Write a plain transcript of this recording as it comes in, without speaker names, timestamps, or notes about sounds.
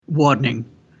Warning.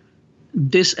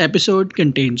 This episode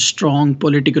contains strong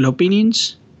political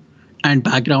opinions and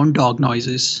background dog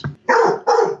noises.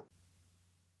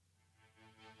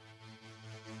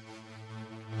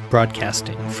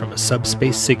 Broadcasting from a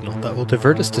subspace signal that will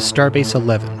divert us to Starbase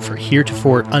 11 for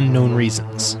heretofore unknown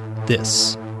reasons.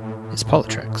 This is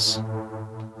PoliTreks.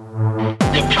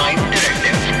 The Time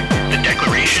Directive, the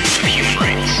Declaration of Human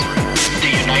Rights, the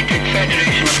United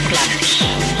Federation of Planets,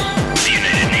 the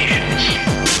United Nations,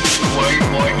 World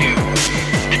War II,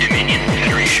 the Dominion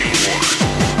Federation War,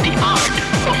 the Art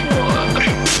of War,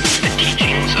 the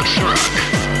Teachings of Sirach,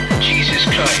 Jesus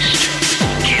Christ,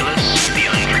 Kalis the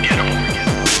Unforgettable.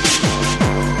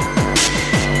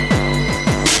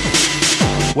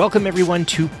 Welcome everyone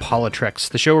to PoliTreks,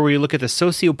 the show where we look at the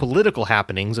socio-political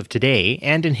happenings of today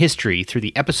and in history through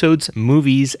the episodes,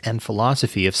 movies, and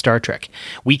philosophy of Star Trek.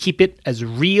 We keep it as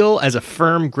real as a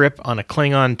firm grip on a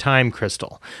Klingon time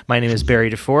crystal. My name is Barry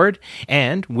DeFord,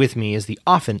 and with me is the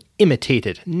often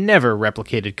imitated, never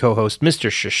replicated co-host,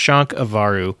 Mr. Shashank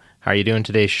Avaru. How are you doing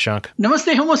today, Shashank?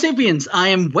 Namaste, Homo sapiens. I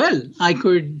am well. I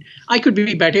could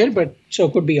be better, but so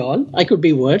could be all. I could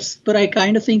be worse, but I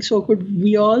kind of think so could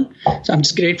we all. So I'm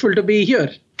just grateful to be here,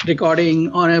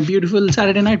 recording on a beautiful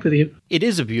Saturday night with you. It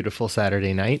is a beautiful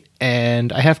Saturday night,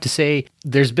 and I have to say,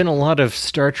 there's been a lot of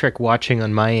Star Trek watching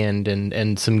on my end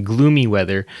and some gloomy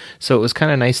weather, so it was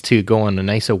kind of nice to go on a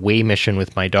nice away mission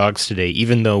with my dogs today,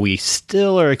 even though we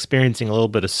still are experiencing a little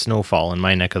bit of snowfall in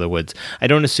my neck of the woods. I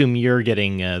don't assume you're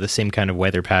getting the same kind of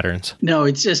weather patterns. No,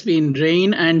 it's just been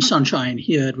rain and sunshine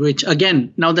here, which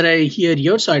again, now that I hear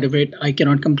your side of it, I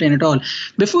cannot complain at all.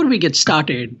 Before we get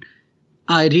started,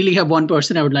 I really have one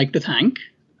person I would like to thank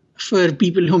for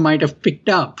people who might have picked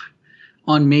up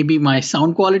on maybe my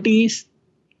sound qualities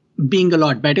being a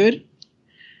lot better.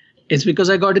 It's because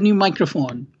I got a new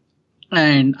microphone,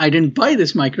 and I didn't buy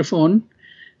this microphone.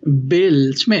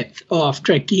 Bill Smith of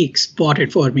Trek Geeks bought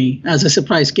it for me as a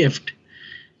surprise gift.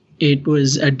 It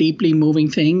was a deeply moving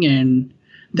thing, and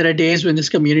there are days when this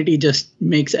community just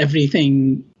makes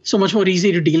everything so much more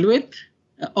easy to deal with.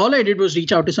 All I did was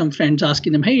reach out to some friends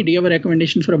asking them, hey, do you have a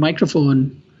recommendation for a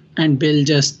microphone? And Bill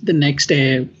just the next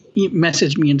day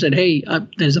messaged me and said, hey,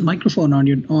 there's a microphone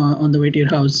on the way to your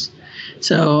house.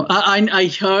 So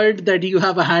I heard that you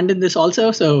have a hand in this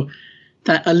also. So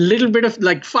a little bit of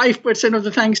like 5% of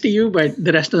the thanks to you, but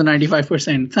the rest of the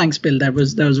 95%. Thanks, Bill. That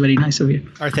was very nice of you.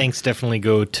 Our thanks definitely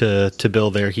go to Bill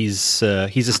there. He's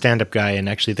a stand-up guy, and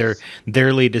actually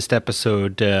their latest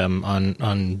episode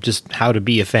on just how to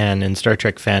be a fan in Star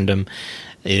Trek fandom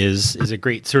is a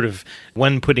great sort of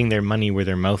one putting their money where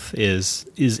their mouth is.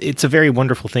 It's a very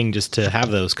wonderful thing just to have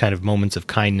those kind of moments of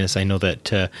kindness. I know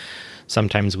that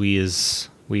sometimes we as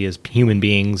human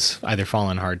beings either fall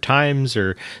on hard times,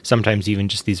 or sometimes even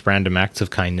just these random acts of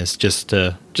kindness.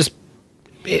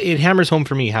 It hammers home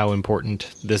for me how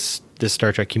important this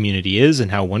Star Trek community is,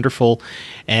 and how wonderful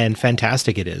and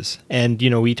fantastic it is. And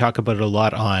we talk about it a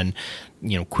lot on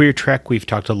Queer Trek. We've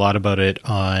talked a lot about it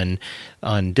on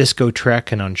Disco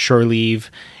Trek and on Shore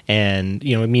Leave, and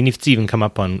it's even come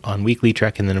up on Weekly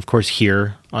Trek, and then of course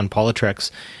here on PoliTreks.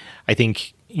 I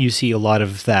think you see a lot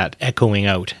of that echoing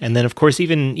out. And then, of course,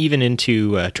 even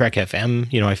into Trek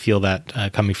FM, I feel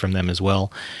that coming from them as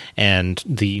well. And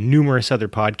the numerous other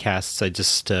podcasts,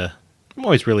 I'm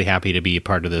always really happy to be a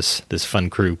part of this fun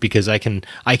crew, because I can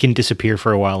disappear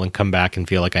for a while and come back and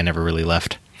feel like I never really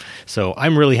left. So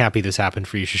I'm really happy this happened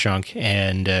for you, Shashank,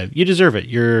 and you deserve it.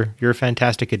 You're a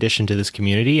fantastic addition to this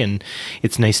community, and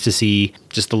it's nice to see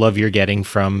just the love you're getting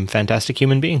from fantastic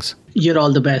human beings. You're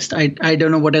all the best. I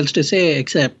don't know what else to say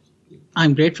except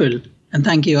I'm grateful and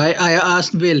thank you. I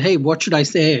asked Bill, hey, what should I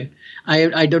say?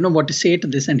 I don't know what to say to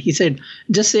this, and he said,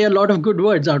 just say a lot of good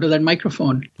words out of that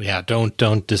microphone. Yeah,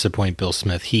 don't disappoint Bill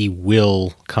Smith. He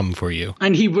will come for you,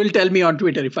 and he will tell me on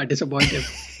Twitter if I disappoint him.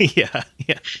 yeah.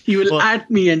 He will at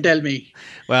me and tell me.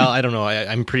 Well, I don't know.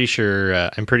 I'm pretty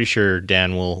sure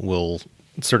Dan will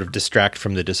sort of distract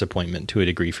from the disappointment to a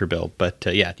degree for Bill. But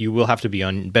you will have to be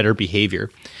on better behavior.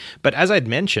 But as I'd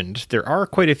mentioned, there are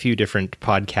quite a few different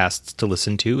podcasts to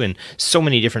listen to, and so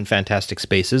many different fantastic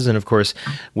spaces. And of course,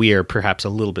 we are perhaps a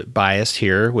little bit biased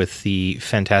here with the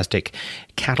fantastic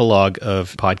catalog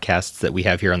of podcasts that we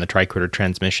have here on the Tricorder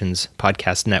Transmissions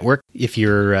podcast network. If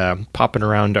you're popping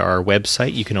around our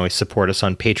website, you can always support us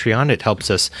on Patreon. It helps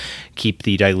us keep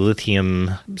the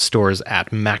dilithium stores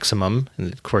at maximum,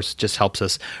 and of course just helps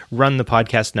us run the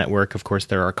podcast network. Of course,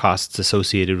 there are costs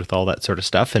associated with all that sort of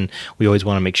stuff, and we always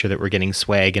want to make sure that we're getting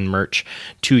swag and merch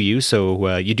to you,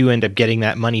 so you do end up getting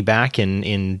that money back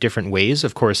in different ways.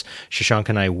 Of course, Shashank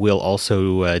and I will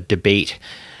also debate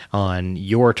on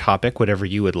your topic, whatever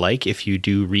you would like, if you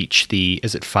do reach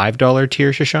is it $5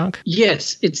 tier, Shashank?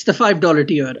 Yes, it's the $5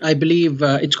 tier. I believe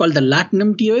it's called the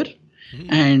Platinum tier.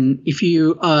 And if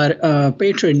you are a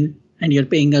patron and you're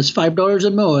paying us $5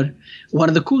 or more, one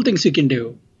of the cool things you can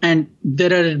do, and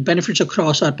there are benefits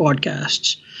across our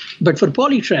podcasts, but for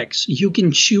PoliTreks, you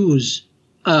can choose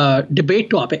a debate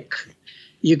topic.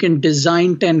 You can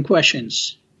design 10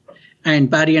 questions, and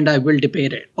Barry and I will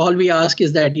debate it. All we ask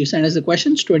is that you send us the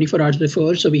questions 24 hours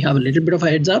before, so we have a little bit of a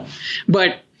heads up.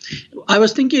 But I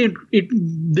was thinking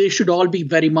they should all be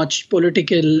very much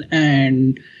political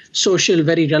and social,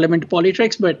 very relevant to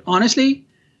PoliTreks. But honestly,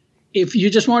 if you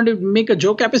just want to make a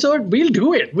joke episode, we'll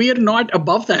do it. We are not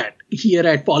above that here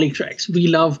at PoliTreks. We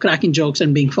love cracking jokes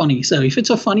and being funny. So if it's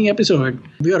a funny episode,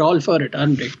 we are all for it,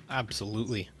 aren't we?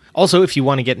 Absolutely. Also, if you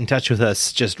want to get in touch with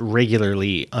us just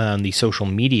regularly on the social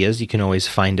medias, you can always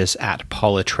find us at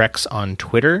PoliTreks on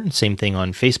Twitter. Same thing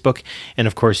on Facebook. And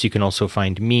of course, you can also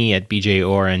find me at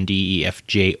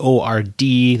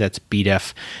BJORNDEFJORD. That's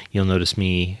BDEF. You'll notice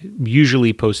me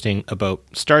usually posting about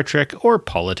Star Trek or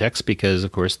politics because,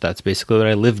 of course, that's basically what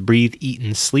I live, breathe, eat,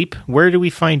 and sleep. Where do we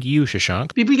find you,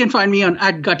 Shashank? People can find me on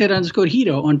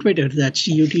 @gutter_hero on Twitter. That's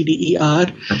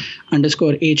UTDER_HERO.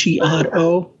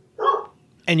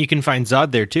 And you can find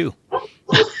Zod there too.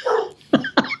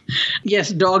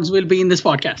 Yes, dogs will be in this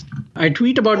podcast. I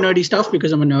tweet about nerdy stuff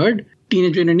because I'm a nerd.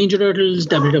 Teenage Mutant Ninja Turtles,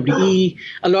 WWE,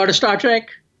 a lot of Star Trek,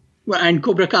 and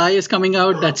Cobra Kai is coming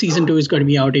out. That season 2 is going to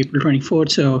be out April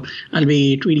 24th, so I'll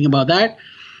be tweeting about that.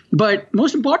 But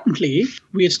most importantly,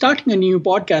 we are starting a new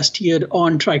podcast here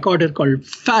on Tricorder called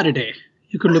Faraday.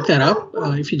 You could look that up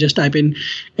if you just type in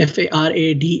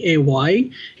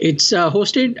FARADAY. It's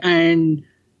hosted and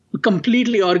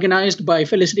completely organized by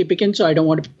Felicity Pickens, so I don't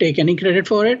want to take any credit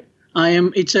for it.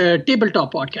 It's a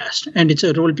tabletop podcast, and it's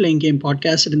a role-playing game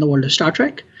podcast set in the world of Star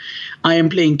Trek. I am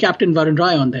playing Captain Varun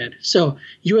Rai on there. So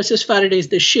USS Faraday is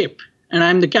the ship, and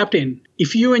I'm the captain.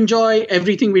 If you enjoy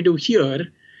everything we do here,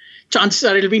 chances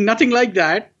are it'll be nothing like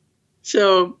that.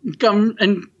 So come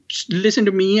and listen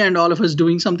to me and all of us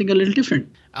doing something a little different.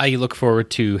 I look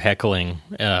forward to heckling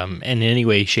in any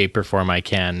way, shape, or form I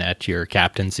can at your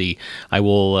captaincy. I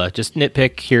will just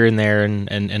nitpick here and there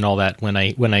and all that when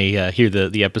I hear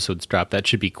the episodes drop. That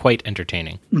should be quite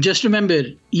entertaining. Just remember,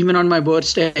 even on my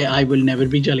birthday, I will never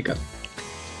be Jellica.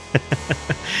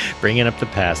 Bringing up the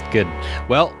past. Good.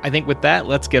 Well, I think with that,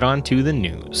 let's get on to the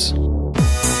news.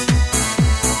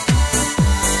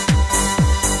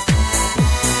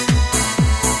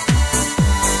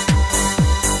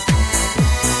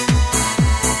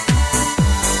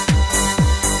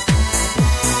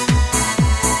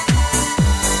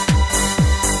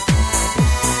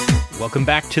 Welcome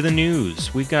back to the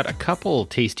news. We've got a couple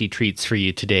tasty treats for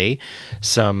you today.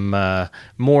 Some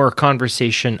more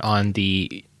conversation on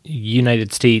the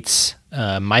United States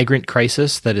migrant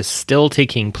crisis that is still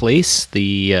taking place.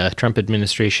 The Trump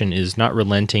administration is not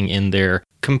relenting in their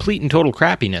complete and total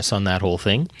crappiness on that whole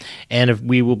thing. And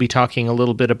we will be talking a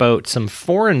little bit about some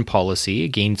foreign policy,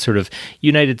 again, sort of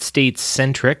United States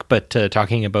centric, but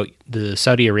talking about the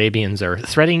Saudi Arabians are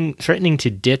threatening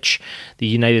to ditch the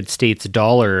United States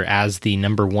dollar as the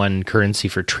number one currency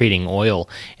for trading oil.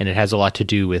 And it has a lot to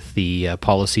do with the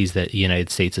policies that the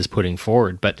United States is putting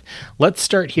forward. But let's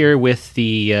start here with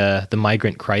the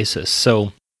migrant crisis.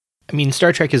 So, I mean,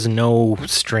 Star Trek is no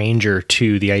stranger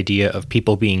to the idea of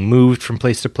people being moved from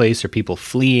place to place or people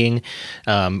fleeing.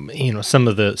 Some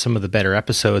of the better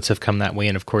episodes have come that way,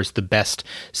 and of course, the best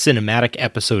cinematic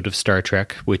episode of Star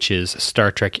Trek, which is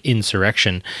Star Trek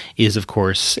Insurrection, is of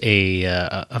course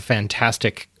a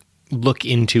fantastic look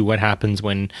into what happens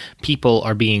when people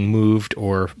are being moved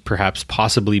or perhaps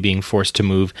possibly being forced to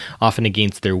move, often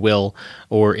against their will,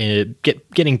 or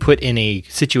getting put in a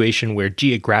situation where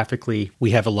geographically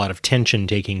we have a lot of tension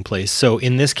taking place. So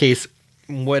in this case,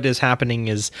 what is happening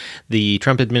is the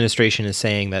Trump administration is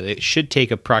saying that it should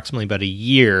take approximately about a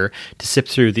year to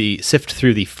sift through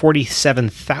the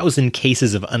 47,000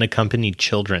 cases of unaccompanied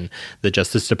children, the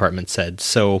Justice Department said.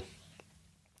 So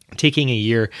taking a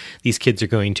year, these kids are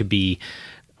going to be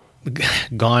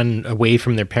gone away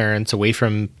from their parents, away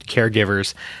from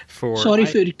caregivers for... Sorry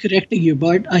for correcting you,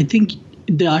 but I think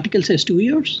the article says 2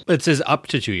 years. It says up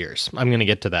to 2 years. I'm going to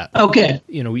get to that. Okay.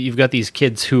 You've got these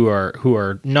kids who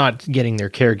are not getting their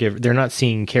caregiver. They're not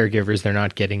seeing caregivers. They're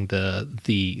not getting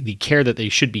the care that they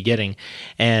should be getting.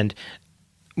 And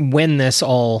when this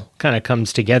all kind of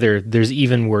comes together, there's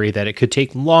even worry that it could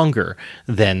take longer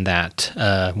than that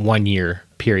 1 year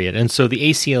period. And so the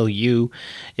ACLU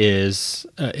is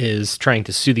trying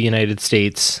to sue the United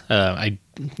States,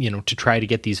 to try to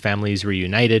get these families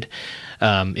reunited.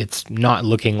 It's not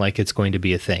looking like it's going to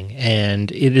be a thing,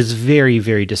 and it is very,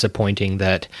 very disappointing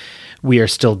that we are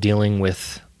still dealing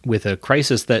with a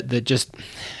crisis that just.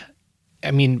 I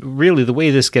mean, really, the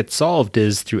way this gets solved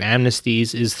is through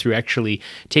amnesties, is through actually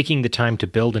taking the time to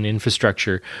build an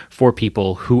infrastructure for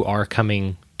people who are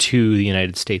coming to the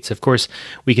United States. Of course,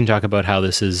 we can talk about how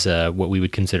this is what we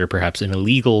would consider perhaps an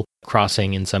illegal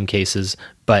crossing in some cases,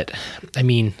 but I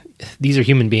mean, these are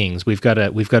human beings. We've got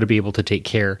to be able to take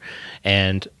care.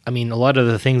 And I mean, a lot of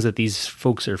the things that these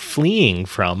folks are fleeing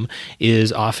from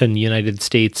is often United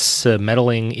States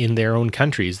meddling in their own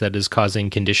countries that is causing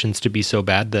conditions to be so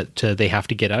bad that they have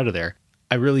to get out of there.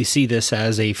 I really see this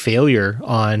as a failure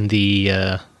on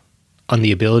the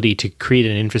ability to create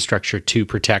an infrastructure to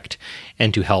protect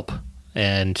and to help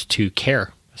and to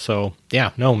care. So,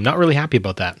 yeah, no, I'm not really happy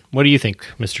about that. What do you think,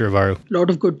 Mr. Avaru? A lot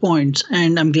of good points,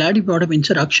 and I'm glad you brought up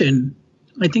insurrection.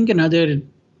 I think another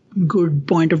good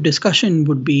point of discussion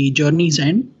would be Journey's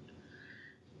End,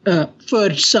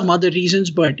 for some other reasons,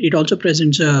 but it also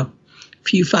presents a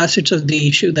few facets of the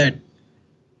issue that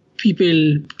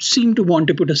people seem to want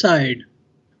to put aside.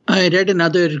 I read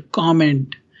another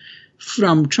comment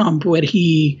from Trump where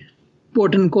he,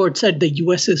 quote unquote, said the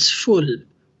US is full.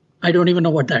 I don't even know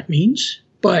what that means,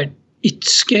 but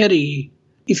it's scary.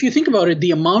 If you think about it, the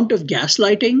amount of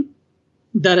gaslighting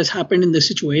that has happened in this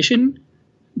situation,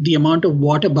 the amount of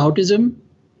whataboutism,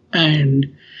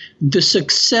 and the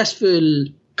successful,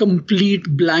 complete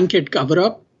blanket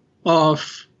cover-up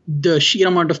of the sheer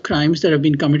amount of crimes that have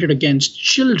been committed against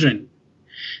children,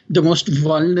 the most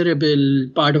vulnerable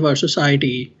part of our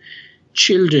society,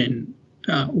 children.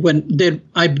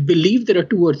 I believe there are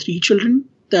 2 or 3 children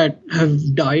that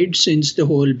have died since the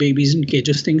whole babies in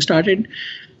cages thing started.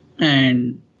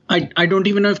 And I don't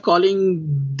even know if calling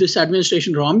this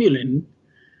administration Romulan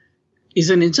is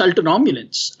an insult to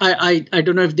Romulans. I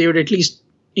don't know if they would at least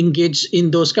engage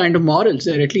in those kind of morals.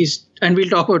 They're at least, and we'll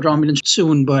talk about Romulans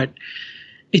soon, but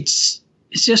it's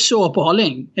just so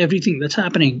appalling, everything that's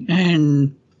happening.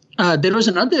 And there was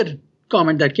another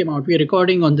comment that came out. We're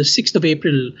recording on the 6th of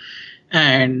April,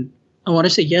 and I want to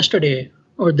say yesterday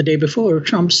or the day before,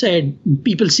 Trump said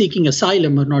people seeking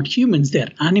asylum are not humans,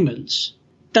 they're animals.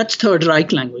 That's Third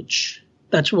Reich language.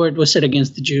 That's what was said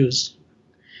against the Jews.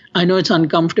 I know it's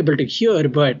uncomfortable to hear,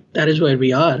 but that is where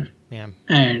we are. Yeah.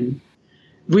 And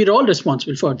we're all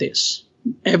responsible for this.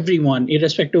 Everyone,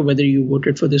 irrespective of whether you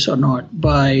voted for this or not,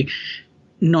 by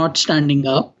not standing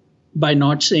up, by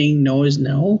not saying no is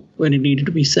no when it needed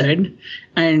to be said.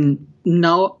 And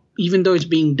now, even though it's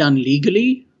being done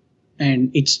legally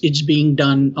and it's being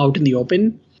done out in the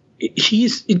open,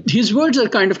 his words are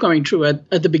kind of coming true. At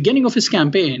the beginning of his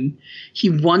campaign, he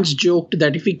once joked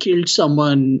that if he killed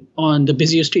someone on the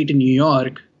busiest street in New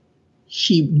York,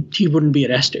 he wouldn't be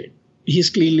arrested.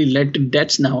 He's clearly led to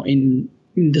deaths now in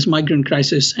this migrant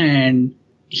crisis, and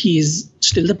he's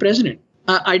still the president.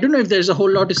 I don't know if there's a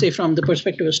whole lot to say from the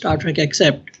perspective of Star Trek,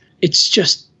 except it's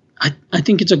just, I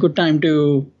think it's a good time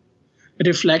to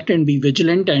reflect and be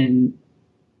vigilant. And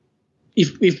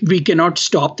if we cannot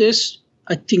stop this,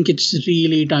 I think it's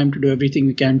really time to do everything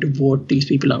we can to vote these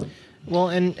people out. Well,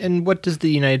 and what does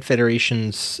the United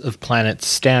Federations of Planets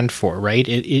stand for, right?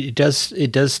 It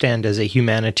does stand as a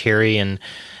humanitarian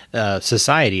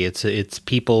society. It's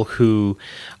people who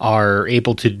are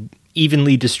able to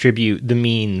evenly distribute the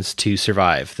means to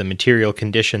survive, the material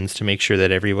conditions to make sure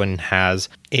that everyone has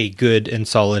a good and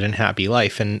solid and happy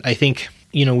life. And I think,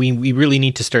 we really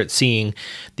need to start seeing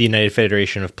the United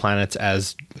Federation of Planets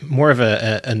as more of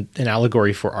an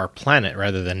allegory for our planet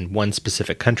rather than one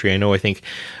specific country. I think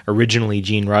originally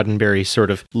Gene Roddenberry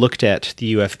sort of looked at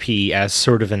the UFP as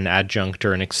sort of an adjunct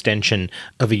or an extension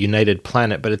of a united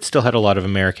planet, but it still had a lot of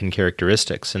American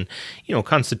characteristics. And,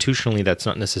 constitutionally, that's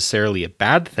not necessarily a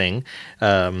bad thing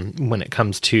when it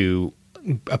comes to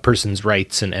a person's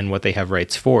rights and what they have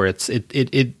rights for.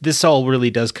 This all really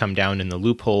does come down in the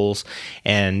loopholes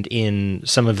and in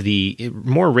some of the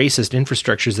more racist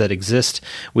infrastructures that exist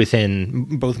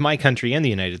within both my country and the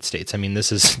United States. I mean,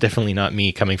 this is definitely not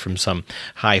me coming from some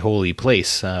high holy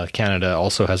place. Canada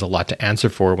also has a lot to answer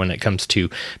for when it comes to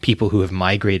people who have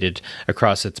migrated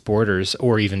across its borders,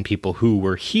 or even people who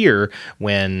were here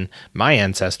when my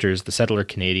ancestors, the settler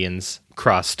Canadians,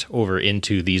 crossed over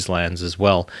into these lands as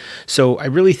well. So I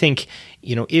really think,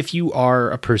 if you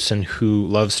are a person who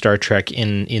loves Star Trek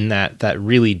in that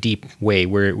really deep way,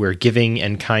 where giving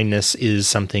and kindness is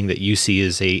something that you see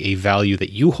as a value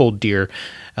that you hold dear,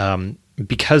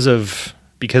 because of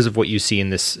because of what you see in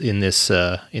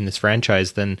this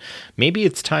franchise, then maybe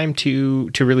it's time to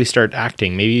really start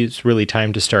acting. Maybe it's really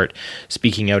time to start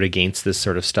speaking out against this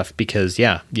sort of stuff, because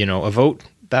a vote,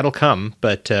 that'll come,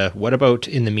 but what about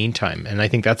in the meantime? And I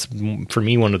think that's, for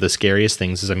me, one of the scariest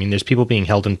things is, there's people being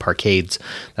held in parkades.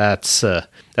 That's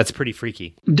pretty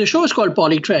freaky. The show is called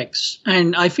PoliTreks,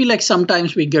 and I feel like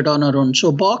sometimes we get on our own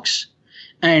soapbox,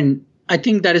 and I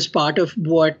think that is part of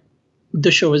what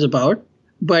the show is about.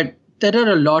 But there are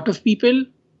a lot of people,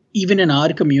 even in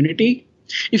our community.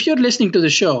 If you're listening to the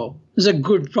show, there's a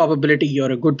good probability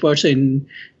you're a good person.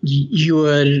 You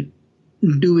are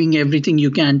doing everything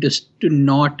you can to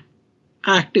not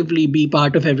actively be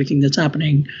part of everything that's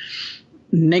happening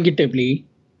negatively.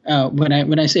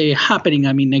 When I say happening,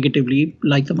 I mean negatively,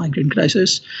 like the migrant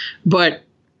crisis. But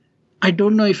I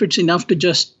don't know if it's enough to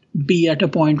just be at a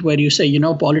point where you say,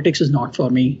 politics is not for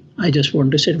me. I just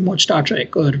want to sit and watch Star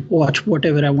Trek or watch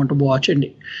whatever I want to watch and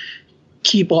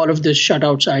keep all of this shut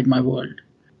outside my world.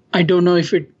 I don't know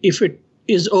if it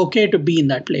is okay to be in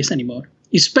that place anymore,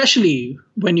 especially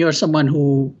when you're someone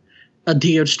who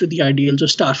adheres to the ideals of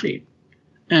Starfleet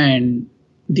and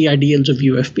the ideals of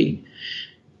UFP.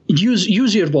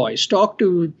 Use your voice. Talk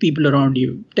to people around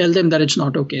you. Tell them that it's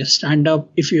not okay. Stand up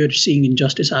if you're seeing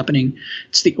injustice happening.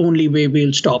 It's the only way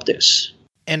we'll stop this.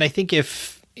 And I think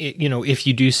if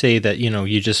you do say that,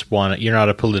 you just you're not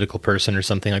a political person or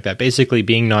something like that, basically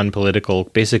being non-political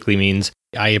basically means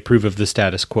I approve of the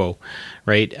status quo,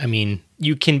 right?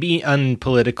 You can be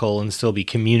unpolitical and still be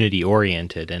community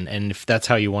oriented. And if that's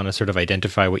how you want to sort of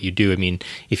identify what you do,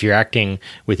 if you're acting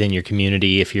within your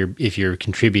community, if you're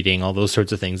contributing, all those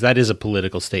sorts of things, that is a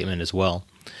political statement as well.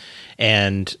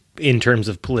 And in terms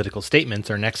of political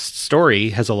statements, our next story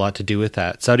has a lot to do with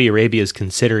that. Saudi Arabia is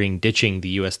considering ditching the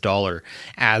US dollar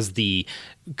as the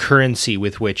currency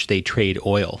with which they trade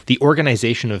oil. The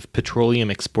Organization of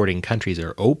Petroleum Exporting Countries,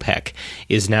 or OPEC,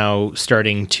 is now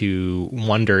starting to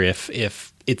wonder if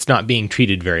it's not being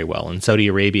treated very well. And Saudi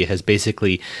Arabia has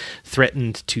basically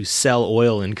threatened to sell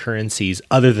oil in currencies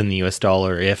other than the US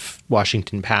dollar if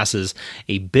Washington passes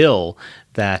a bill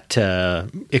that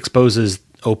exposes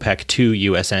OPEC to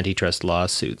U.S. antitrust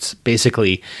lawsuits.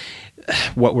 Basically,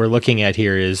 what we're looking at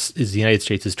here is the United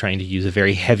States is trying to use a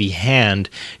very heavy hand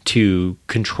to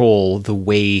control the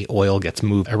way oil gets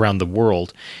moved around the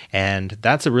world, and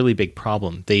that's a really big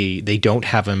problem. They don't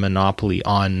have a monopoly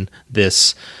on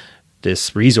this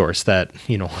resource that,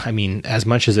 as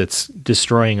much as it's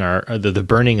destroying the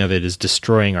burning of it is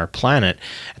destroying our planet,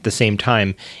 at the same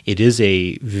time, it is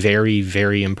a very,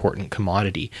 very important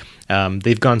commodity.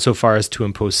 They've gone so far as to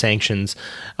impose sanctions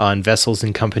on vessels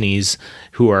and companies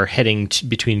who are heading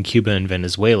between Cuba and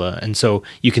Venezuela. And so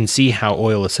you can see how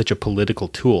oil is such a political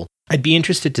tool. I'd be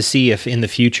interested to see if in the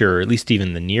future, or at least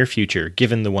even the near future,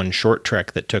 given the one short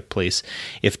trek that took place,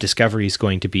 if Discovery is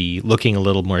going to be looking a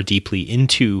little more deeply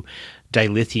into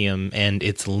dilithium and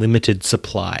its limited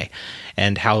supply,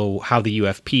 and how the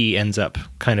UFP ends up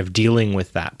kind of dealing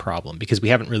with that problem, because we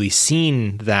haven't really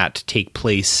seen that take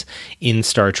place in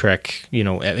Star Trek,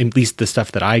 at least the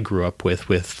stuff that I grew up with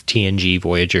TNG,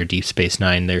 Voyager, Deep Space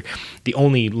Nine. They're the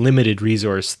only limited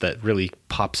resource that really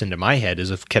pops into my head is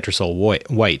of Ketracel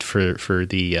White for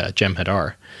the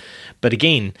Jem'Hadar. But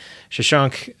again,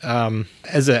 Shashank,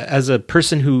 as a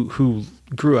person who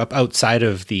grew up outside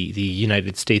of the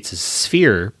United States'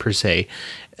 sphere per se,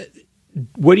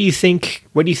 what do you think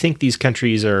these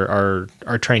countries are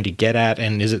trying to get at,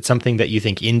 and is it something that you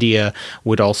think India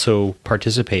would also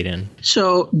participate in?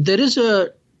 So there is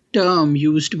a term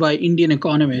used by Indian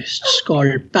economists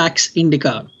called Pax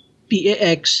Indica,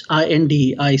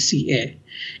 Paxindica.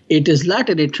 It is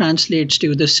Latin. It translates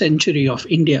to the century of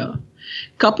India.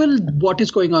 Couple what is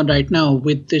going on right now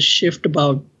with this shift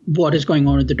about what is going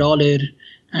on with the dollar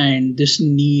and this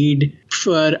need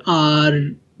for our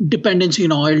dependency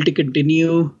on oil to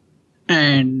continue.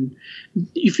 And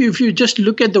if you just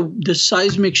look at the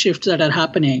seismic shifts that are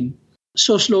happening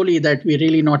so slowly that we're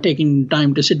really not taking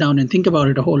time to sit down and think about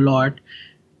it a whole lot,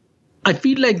 I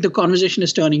feel like the conversation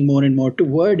is turning more and more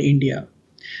toward India,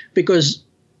 because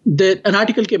an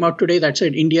article came out today that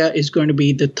said India is going to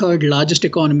be the third largest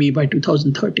economy by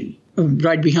 2030,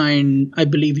 right behind, I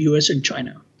believe, US and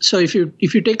China. So if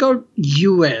you take out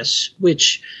US,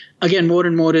 which again more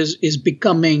and more is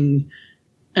becoming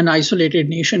an isolated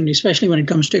nation, especially when it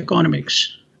comes to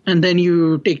economics, and then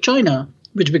you take China,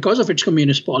 which because of its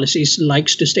communist policies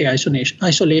likes to stay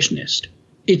isolationist,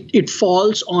 it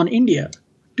falls on India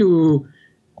to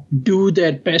do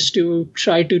their best to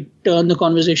try to turn the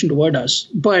conversation toward us.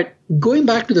 But going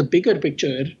back to the bigger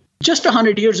picture, just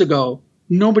 100 years ago,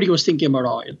 nobody was thinking about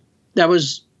oil. There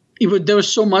was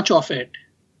so much of it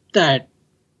that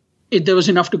there was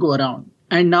enough to go around.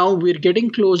 And now we're getting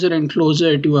closer and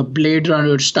closer to a Blade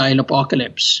Runner style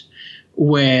apocalypse,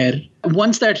 where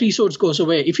once that resource goes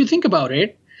away, if you think about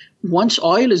it, once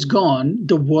oil is gone,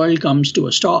 the world comes to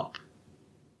a stop.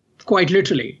 Quite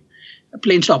literally.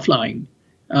 Planes stop flying,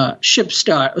 ships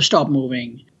stop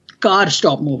moving, cars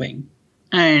stop moving,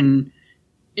 and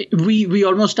we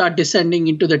almost start descending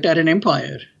into the Terran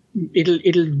Empire.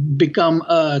 It'll become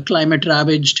a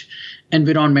climate-ravaged,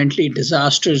 environmentally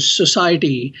disastrous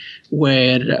society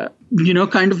where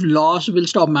kind of laws will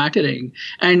stop mattering.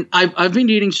 And I've been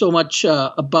reading so much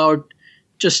about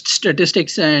just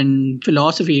statistics and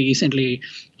philosophy recently.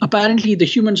 Apparently, the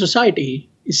human society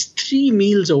is 3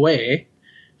 meals away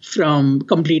from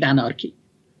complete anarchy.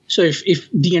 So if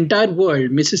the entire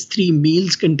world misses 3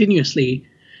 meals continuously,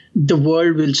 the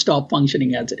world will stop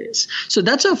functioning as it is. So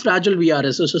that's how fragile we are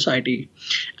as a society.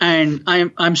 And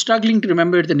I'm struggling to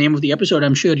remember the name of the episode.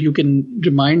 I'm sure you can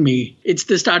remind me. It's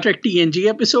the Star Trek TNG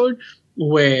episode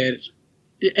where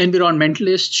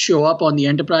environmentalists show up on the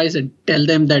Enterprise and tell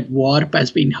them that warp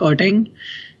has been hurting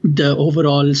the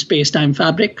overall space-time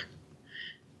fabric.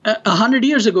 100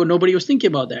 years ago, nobody was thinking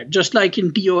about that. Just like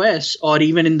in TOS or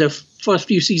even in the first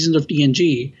few seasons of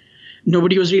TNG,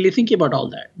 nobody was really thinking about all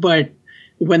that. But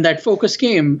when that focus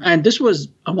came, and this was,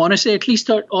 I want to say, at least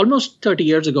almost 30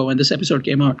 years ago when this episode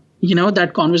came out,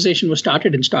 that conversation was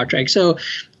started in Star Trek. So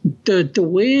the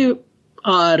way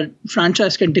our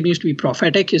franchise continues to be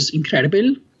prophetic is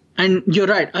incredible. And you're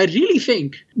right. I really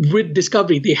think with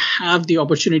Discovery, they have the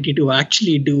opportunity to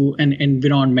actually do an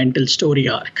environmental story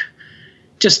arc.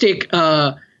 Just take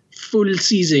a full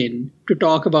season to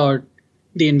talk about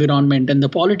the environment and the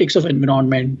politics of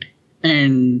environment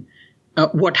and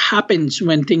what happens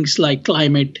when things like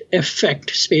climate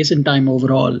affect space and time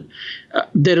overall.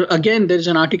 There's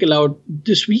an article out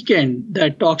this weekend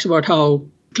that talks about how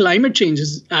climate change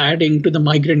is adding to the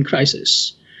migrant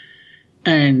crisis.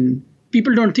 And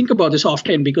people don't think about this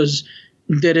often because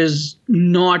there is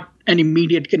not an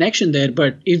immediate connection there.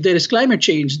 But if there is climate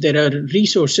change, there are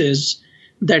resources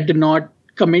that do not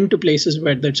come into places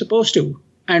where they're supposed to.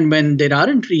 And when there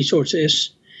aren't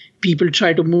resources, people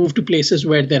try to move to places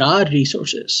where there are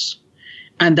resources.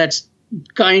 And that's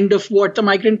kind of what the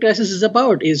migrant crisis is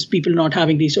about, is people not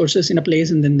having resources in a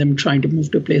place and then them trying to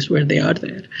move to a place where they are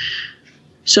there.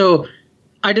 So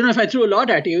I don't know if I threw a lot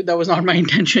at you. That was not my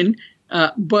intention.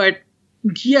 But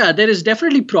yeah, there is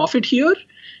definitely profit here.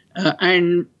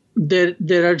 And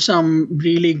there are some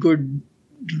really good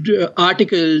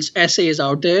articles, essays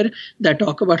out there that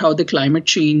talk about how the climate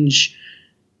change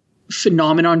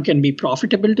phenomenon can be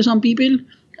profitable to some people.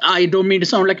 I don't mean to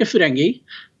sound like a Ferengi.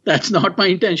 That's not my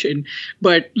intention.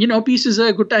 But, peace is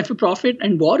a good time for profit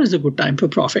and war is a good time for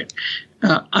profit.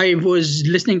 I was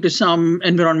listening to some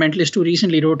environmentalist who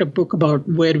recently wrote a book about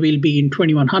where we'll be in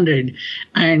 2100.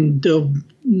 And the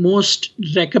most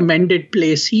recommended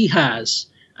place he has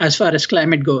as far as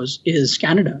climate goes is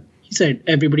Canada. He said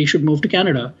everybody should move to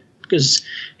Canada because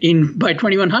by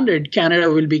 2100,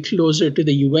 Canada will be closer to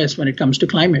the US when it comes to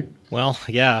climate. Well,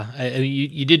 yeah,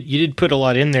 you did put a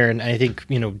lot in there, and I think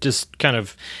just kind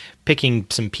of picking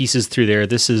some pieces through there.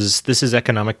 This is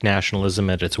economic nationalism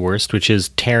at its worst, which is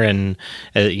Terran,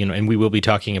 and we will be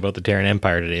talking about the Terran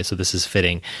Empire today, so this is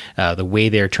fitting. The way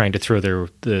they're trying to throw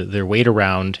their weight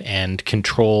around and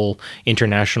control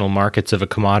international markets of a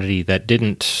commodity that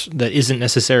isn't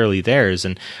necessarily theirs,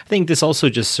 and I think this also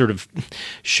just sort of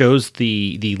shows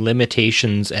the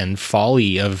limitations and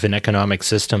folly of an economic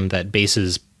system that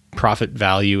bases profit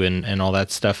value and all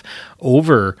that stuff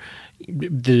over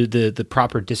the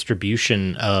proper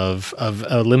distribution of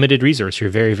a limited resource.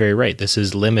 You're very, very right. This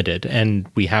is limited, and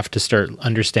we have to start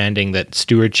understanding that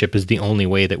stewardship is the only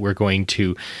way that we're going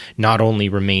to not only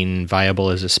remain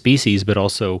viable as a species, but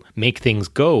also make things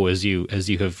go, as you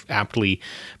have aptly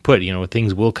put.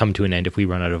 Things will come to an end if we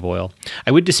run out of oil.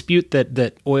 I would dispute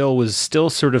that oil was still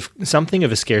sort of something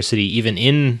of a scarcity even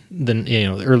in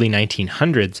the early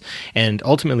 1900s, and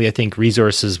ultimately I think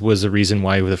resources was the reason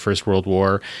why the First World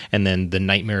War and then the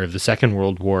nightmare of the Second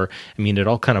World War. I mean, it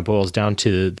all kind of boils down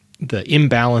to the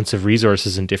imbalance of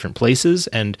resources in different places,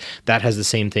 and that has the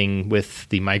same thing with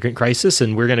the migrant crisis.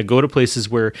 And we're going to go to places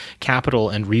where capital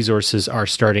and resources are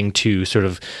starting to sort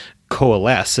of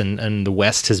coalesce, and the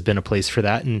West has been a place for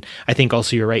that. And I think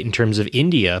also you're right in terms of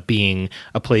India being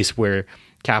a place where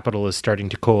capital is starting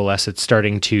to coalesce. It's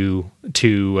starting to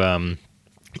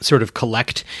sort of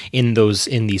collect in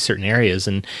these certain areas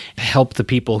and help the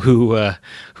people who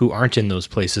aren't in those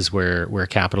places where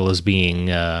capital is being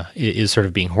is sort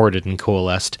of being hoarded and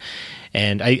coalesced.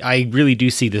 And I really do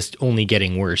see this only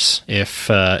getting worse if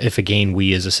again,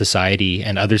 we as a society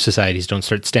and other societies don't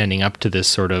start standing up to this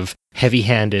sort of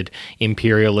heavy-handed,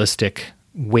 imperialistic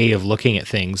way of looking at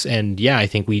things. And yeah, I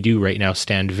think we do right now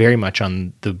stand very much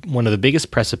on one of the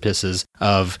biggest precipices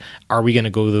of, are we going to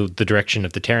go the direction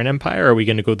of the Terran Empire, or are we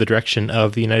going to go the direction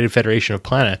of the United Federation of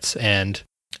Planets? And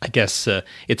I guess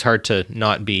it's hard to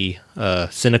not be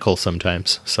cynical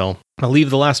sometimes. So I'll leave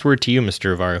the last word to you,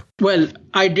 Mr. Avaru. Well,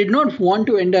 I did not want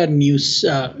to end our news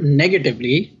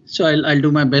negatively, so I'll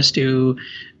do my best to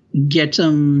get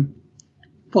some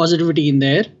positivity in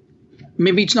there.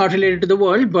 Maybe it's not related to the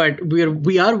world, but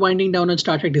we are winding down on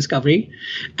Star Trek Discovery.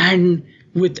 And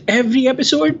with every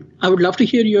episode, I would love to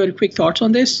hear your quick thoughts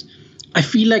on this. I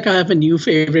feel like I have a new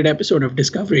favorite episode of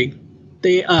Discovery.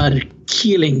 They are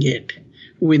killing it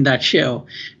with that show.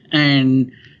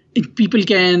 And people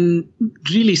can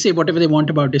really say whatever they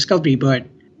want about Discovery, but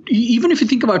even if you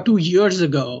think about 2 years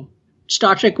ago,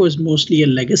 Star Trek was mostly a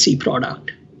legacy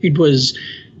product. It was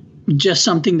just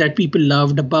something that people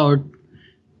loved about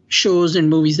shows and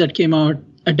movies that came out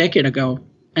a decade ago.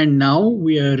 And now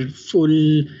we are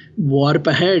full warp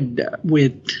ahead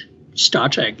with Star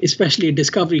Trek, especially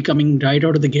Discovery coming right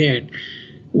out of the gate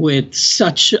with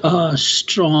such a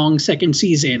strong second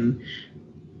season.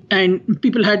 And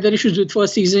people had their issues with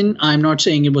first season. I'm not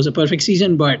saying it was a perfect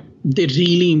season, but they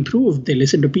really improved. They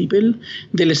listened to people.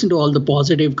 They listened to all the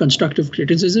positive, constructive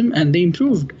criticism, and they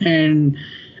improved. And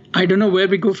I don't know where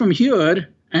we go from here.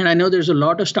 And I know there's a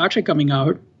lot of Star Trek coming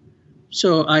out.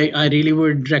 So I really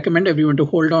would recommend everyone to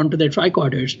hold on to their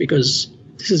tricorders, because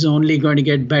this is only going to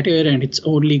get better and it's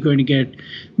only going to get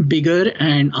bigger.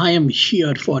 And I am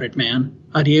here for it, man.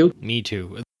 Are you? Me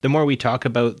too. The more we talk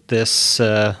about this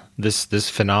this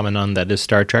phenomenon that is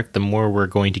Star Trek, the more we're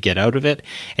going to get out of it.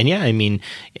 And yeah, I mean,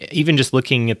 even just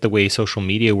looking at the way social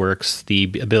media works,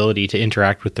 the ability to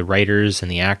interact with the writers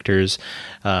and the actors.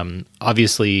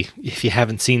 Obviously, if you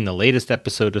haven't seen the latest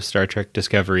episode of Star Trek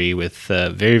Discovery, with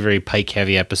a very, very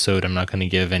Pike-heavy episode, I'm not going to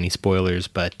give any spoilers,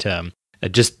 but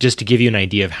just to give you an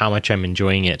idea of how much I'm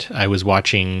enjoying it, I was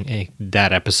watching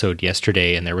that episode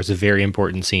yesterday, and there was a very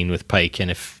important scene with Pike.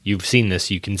 And if you've seen this,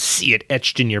 you can see it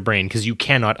etched in your brain, because you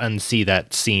cannot unsee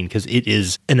that scene, because it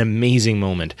is an amazing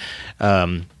moment.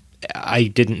 I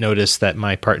didn't notice that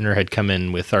my partner had come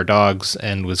in with our dogs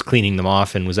and was cleaning them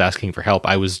off and was asking for help.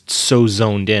 I was so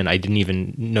zoned in, I didn't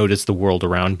even notice the world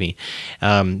around me.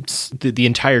 The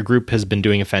entire group has been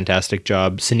doing a fantastic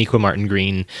job. Sonequa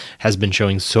Martin-Green has been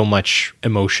showing so much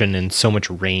emotion and so much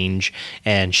range,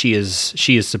 and she is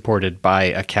supported by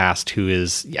a cast who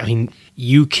is, I mean,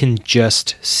 you can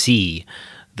just see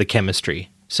the chemistry.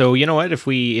 So you know what? If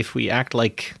we act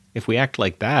like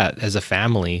that as a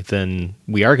family, then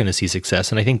we are going to see success.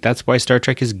 And I think that's why Star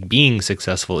Trek is being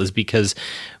successful, is because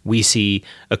we see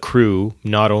a crew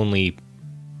not only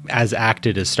as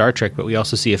acted as Star Trek, but we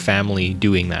also see a family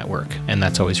doing that work. And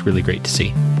that's always really great to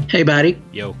see. Hey, Barry.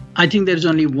 Yo. I think there's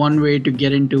only one way to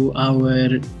get into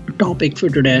our topic for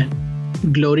today.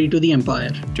 Glory to the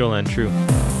Empire. Jolan, true.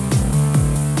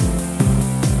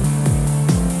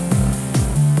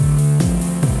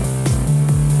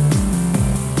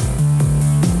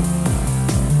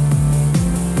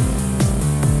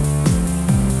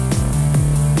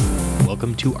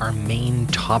 Welcome to our main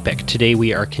topic. Today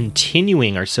we are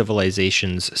continuing our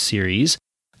Civilizations series,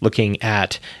 looking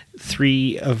at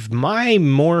three of my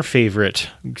more favorite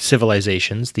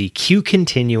civilizations, the Q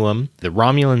Continuum, the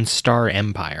Romulan Star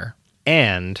Empire,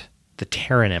 and the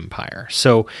Terran Empire.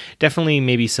 So definitely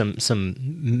maybe some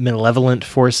malevolent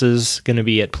forces going to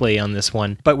be at play on this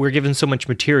one, but we're given so much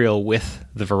material with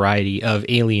the variety of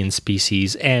alien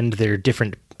species and their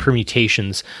different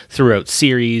permutations throughout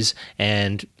series,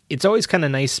 and it's always kind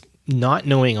of nice not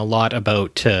knowing a lot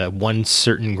about one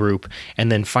certain group and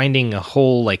then finding a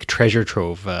whole like treasure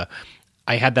trove.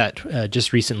 I had that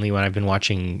just recently when I've been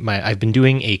watching I've been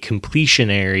doing a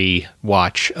completionary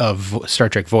watch of Star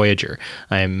Trek Voyager.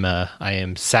 I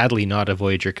am sadly not a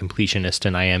Voyager completionist,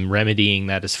 and I am remedying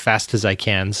that as fast as I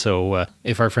can. So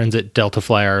if our friends at Delta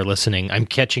Fly are listening, I'm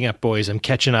catching up, boys. I'm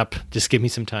catching up. Just give me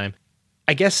some time.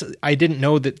 I guess I didn't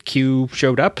know that Q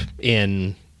showed up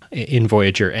in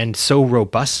Voyager, and so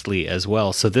robustly as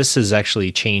well. So this has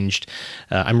actually changed.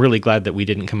 I'm really glad that we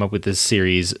didn't come up with this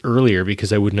series earlier,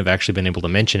 because I wouldn't have actually been able to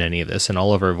mention any of this, and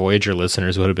all of our Voyager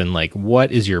listeners would have been like,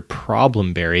 what is your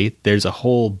problem, Barry? There's a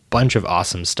whole bunch of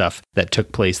awesome stuff that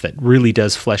took place that really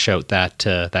does flesh out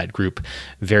that group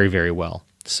very, very well.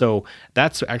 So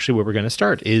that's actually where we're going to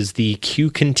start, is the Q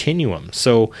Continuum.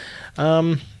 So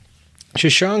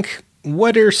Shashank,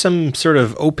 what are some sort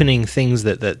of opening things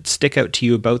that stick out to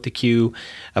you about the Q,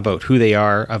 about who they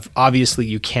are? Obviously,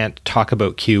 you can't talk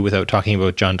about Q without talking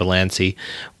about John Delancey.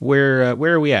 Where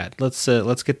are we at? Let's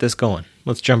get this going.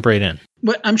 Let's jump right in.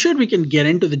 But I'm sure we can get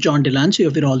into the John Delancey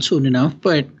of it all soon enough.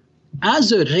 But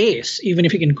as a race, even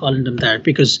if you can call them that,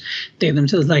 because they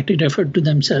themselves like to refer to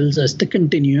themselves as the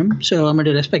Continuum, so I'm going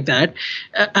to respect that.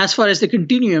 As far as the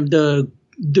Continuum, the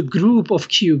group of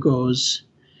Q goes,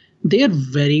 they are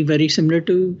very, very similar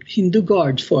to Hindu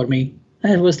gods for me.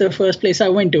 That was the first place I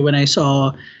went to when I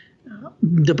saw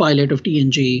the pilot of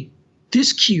TNG.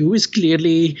 This Q is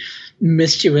clearly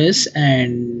mischievous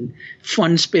and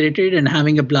fun-spirited and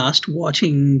having a blast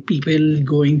watching people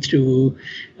going through,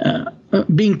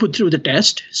 being put through the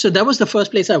test. So that was the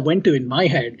first place I went to in my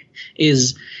head,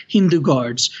 is Hindu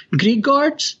gods. Greek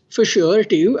gods, for sure,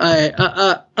 too.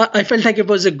 I felt like it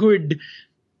was a good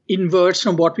inverse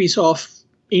from what we saw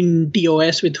in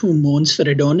TOS with Who Mourns for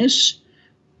Adonis.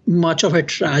 Much of a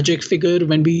tragic figure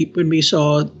when we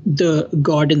saw the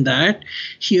god in that.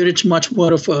 Here it's much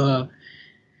more of a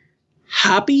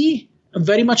happy,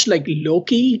 very much like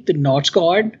Loki, the Norse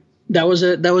god. That was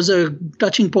a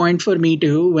touching point for me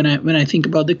too when I think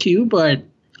about the Q. But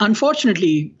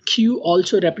unfortunately, Q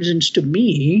also represents to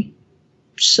me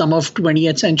some of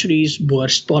 20th century's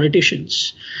worst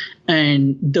politicians,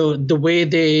 and the way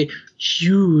they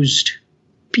used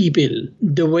people,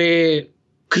 the way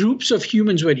groups of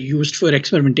humans were used for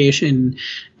experimentation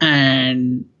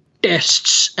and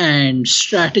tests and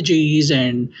strategies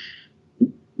and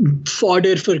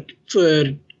fodder for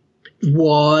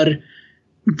war.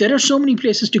 There are so many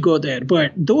places to go there,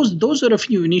 but those are a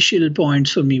few initial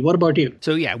points for me. What about you?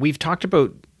 So yeah, we've talked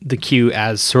about the Q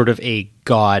as sort of a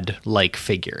god-like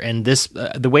figure, and this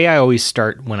the way I always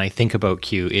start when I think about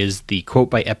Q is the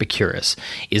quote by Epicurus: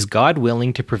 "Is God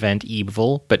willing to prevent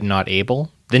evil but not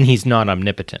able? Then he's not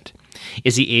omnipotent.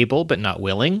 Is he able but not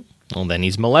willing? Well, then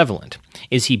he's malevolent.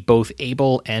 Is he both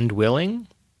able and willing?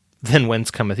 Then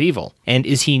whence cometh evil? And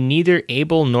is he neither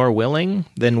able nor willing?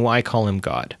 Then why call him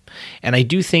God?" And I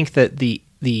do think that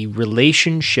the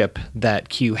relationship that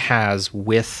Q has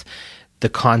with the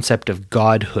concept of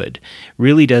godhood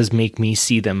really does make me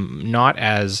see them not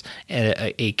as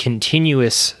a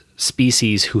continuous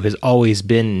species who has always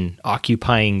been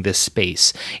occupying this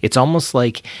space. It's almost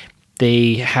like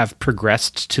they have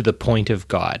progressed to the point of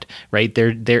God, right?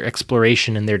 Their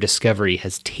exploration and their discovery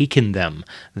has taken them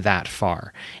that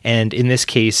far. And in this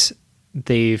case,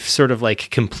 they've sort of like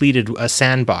completed a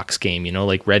sandbox game,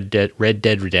 like Red Dead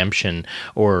Redemption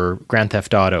or Grand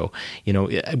Theft Auto.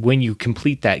 When you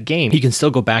complete that game, you can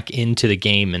still go back into the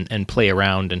game and play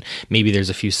around, and maybe there's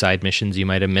a few side missions you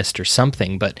might have missed or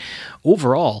something. But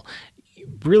overall,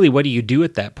 really, what do you do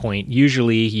at that point?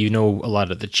 Usually, you know a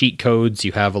lot of the cheat codes,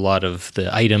 you have a lot of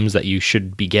the items that you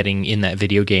should be getting in that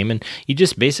video game, and you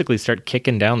just basically start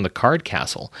kicking down the card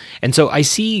castle. And so I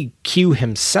see Q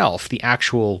himself, the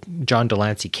actual John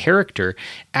Delancey character,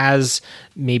 as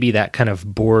maybe that kind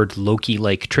of bored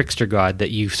Loki-like trickster god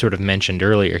that you sort of mentioned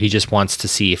earlier. He just wants to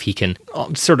see if he can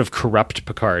sort of corrupt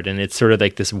Picard, and it's sort of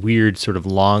like this weird sort of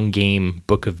long game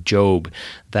Book of Job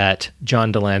that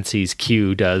John Delancey's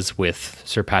Q does with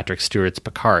Sir Patrick Stewart's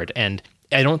Picard. And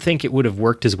I don't think it would have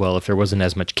worked as well if there wasn't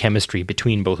as much chemistry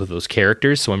between both of those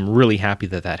characters, so I'm really happy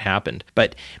that happened.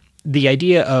 But the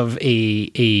idea of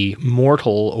a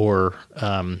mortal or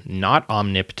not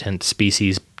omnipotent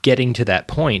species getting to that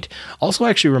point also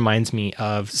actually reminds me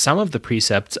of some of the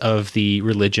precepts of the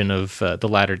religion of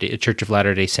the Church of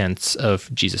Latter-day Saints of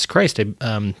Jesus Christ.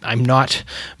 I'm not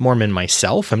Mormon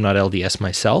myself. I'm not LDS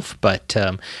myself, but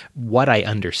what I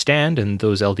understand, and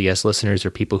those LDS listeners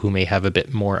are people who may have a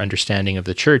bit more understanding of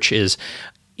the church, is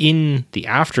in the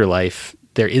afterlife,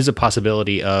 there is a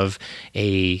possibility of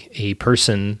a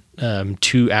person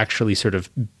to actually sort of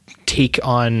take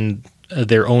on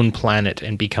their own planet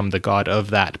and become the god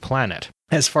of that planet,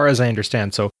 as far as I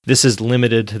understand. So this is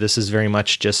limited. This is very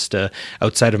much just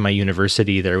outside of my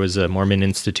university. There was a Mormon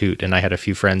institute, and I had a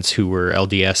few friends who were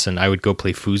LDS, and I would go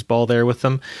play foosball there with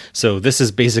them. So this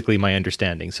is basically my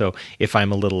understanding. So if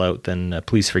I'm a little out, then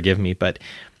please forgive me. But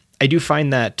I do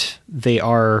find that they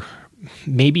are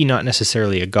maybe not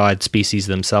necessarily a god species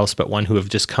themselves, but one who have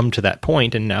just come to that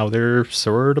point, and now they're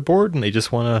sort of bored, and they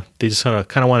just kind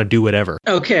of want to do whatever.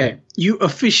 Okay, you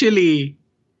officially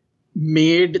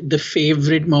made the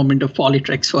favorite moment of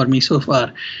PoliTreks for me so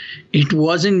far. It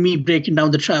wasn't me breaking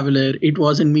down the Traveler. It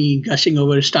wasn't me gushing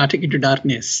over Star Trek Into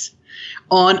Darkness.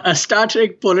 On a Star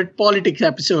Trek Politics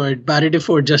episode, Barry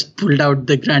DeFord just pulled out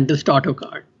the Grand Theft Auto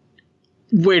card.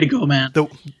 Way to go, man.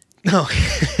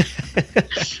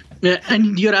 Yeah,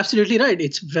 and you're absolutely right.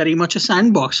 It's very much a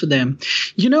sandbox for them.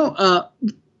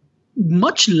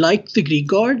 Much like the Greek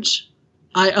gods,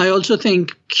 I also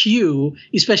think Q,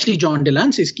 especially John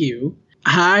Delancey's Q,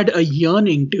 had a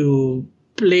yearning to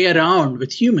play around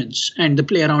with humans. And the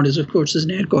play around is, of course, his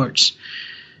air quotes.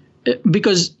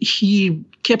 Because he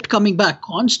kept coming back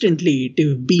constantly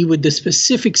to be with the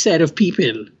specific set of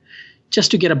people just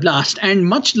to get a blast. And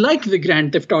much like the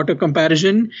Grand Theft Auto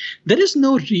comparison, there is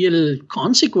no real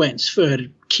consequence for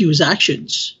Q's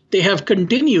actions. They have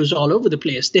continues all over the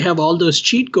place. They have all those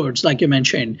cheat codes, like you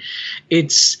mentioned.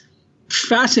 It's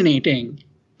fascinating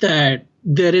that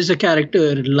there is a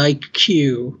character like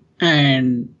Q,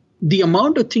 and the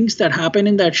amount of things that happen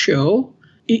in that show,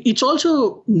 it's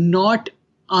also not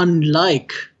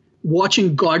unlike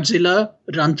watching Godzilla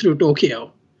run through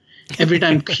Tokyo every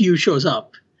time Q shows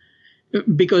up.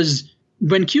 Because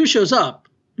when Q shows up,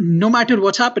 no matter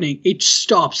what's happening, it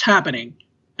stops happening.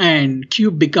 And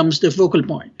Q becomes the focal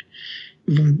point.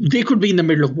 They could be in the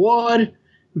middle of war.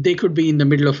 They could be in the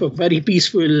middle of a very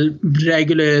peaceful,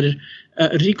 regular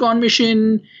recon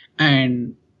mission.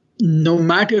 And no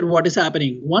matter what is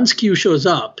happening, once Q shows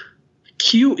up,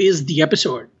 Q is the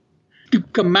episode. To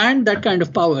command that kind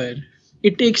of power,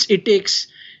 it takes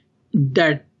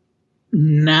that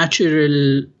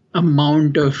natural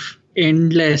amount of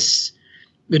endless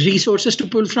resources to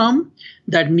pull from,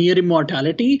 that near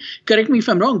immortality. Correct me if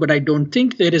I'm wrong, but I don't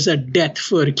think there is a death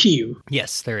for Q.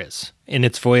 Yes, there is. In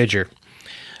its Voyager,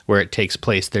 where it takes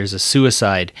place, there's a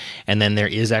suicide, and then there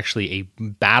is actually a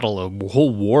battle, a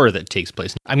whole war that takes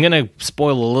place. I'm going to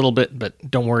spoil a little bit, but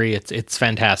don't worry, it's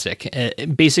fantastic.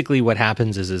 Basically what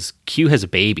happens is Q has a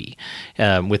baby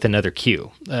with another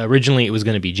Q. Originally it was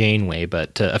going to be Janeway,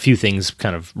 but a few things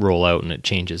kind of roll out and it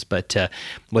changes. But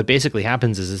what basically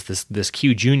happens is this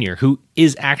Q Jr., who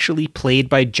is actually played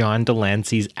by John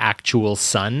Delancey's actual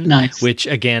son. Nice. Which,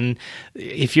 again,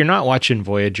 if you're not watching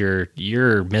Voyager,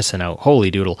 you're missing out. Holy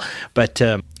doodle. But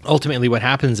ultimately what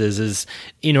happens is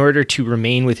in order to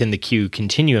remain within the Q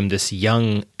continuum, this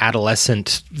young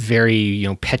adolescent, very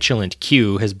petulant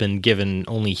Q has been given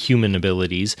only human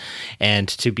abilities, and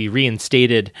to be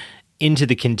reinstated into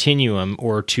the continuum,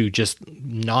 or to just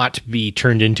not be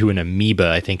turned into an amoeba,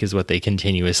 I think is what they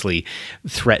continuously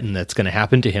threaten that's going to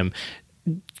happen to him.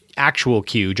 Actual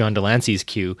Q, John Delancey's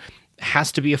Q,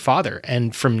 has to be a father.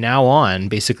 And from now on,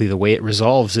 basically the way it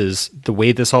resolves is the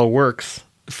way this all works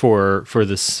for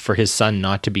his son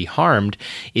not to be harmed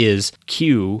is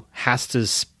Q has to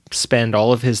spend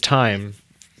all of his time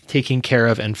taking care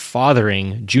of and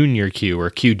fathering Junior Q, or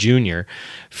Q Junior,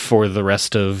 for the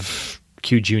rest of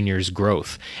Q Junior's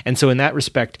growth. And so in that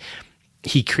respect,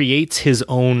 he creates his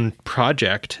own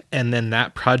project, and then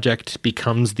that project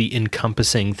becomes the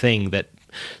encompassing thing that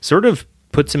sort of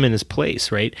puts him in his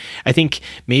place, right? I think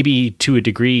maybe to a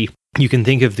degree you can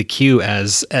think of the Q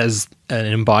as an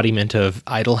embodiment of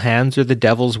idle hands or the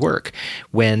devil's work,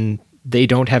 when they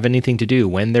don't have anything to do,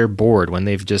 when they're bored, when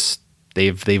they've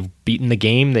beaten the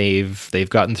game, they've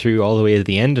gotten through all the way to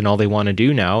the end, and all they want to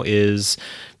do now is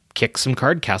kick some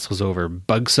card castles over,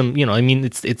 bug some,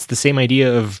 it's the same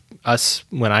idea of us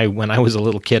when I was a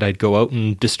little kid. I'd go out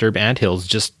and disturb anthills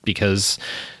just because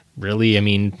really,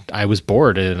 I was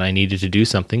bored and I needed to do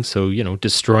something. So,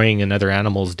 destroying another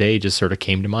animal's day just sort of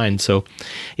came to mind. So,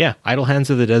 yeah, idle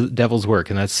hands are the devil's work.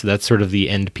 And that's sort of the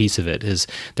end piece of it, is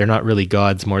they're not really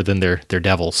gods more than they're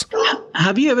devils.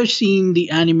 Have you ever seen the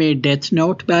anime Death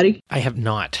Note, Barry? I have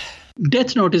not.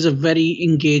 Death Note is a very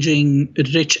engaging,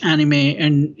 rich anime,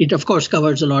 and it, of course,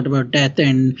 covers a lot about death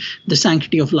and the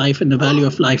sanctity of life and the value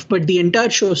of life. But the entire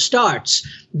show starts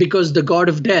because the god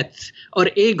of death, or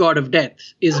a god of death,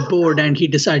 is bored, and he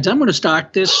decides, I'm going to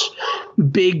start this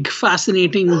big,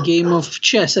 fascinating game of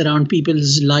chess around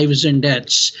people's lives and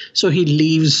deaths. So he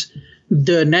leaves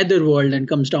the netherworld and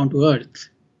comes down to Earth.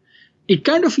 It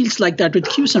kind of feels like that with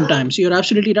Q sometimes. You're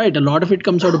absolutely right. A lot of it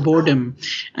comes out of boredom.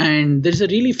 And there's a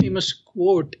really famous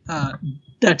quote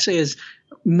that says,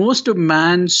 most of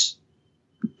man's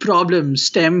problems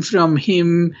stem from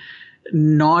him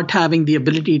not having the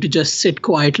ability to just sit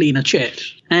quietly in a chair.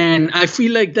 And I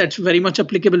feel like that's very much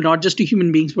applicable not just to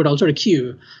human beings, but also to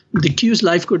Q. The Q's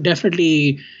life could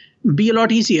definitely be a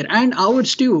lot easier, and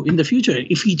ours too in the future,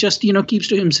 if he just keeps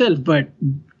to himself. But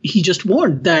he just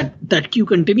won't. That Q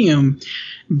Continuum,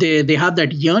 they have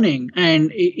that yearning,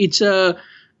 and it's on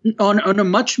a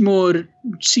much more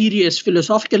serious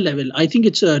philosophical level. I think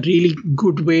it's a really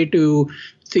good way to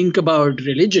think about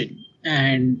religion.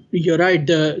 And you're right,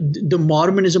 the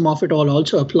Mormonism of it all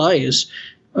also applies,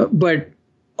 but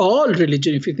all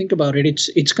religion, if you think about it,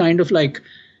 it's kind of like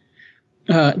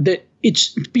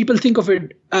it's people think of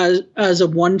it as a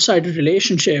one-sided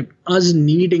relationship, us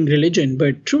needing religion.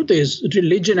 But truth is,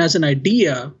 religion as an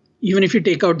idea, even if you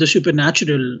take out the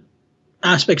supernatural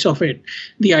aspects of it,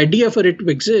 the idea for it to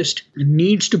exist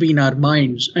needs to be in our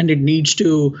minds, and it needs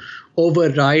to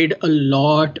override a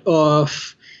lot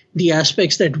of the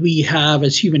aspects that we have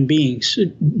as human beings.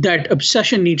 That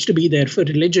obsession needs to be there for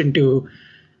religion to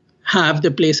have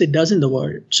the place it does in the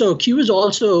world. So Q is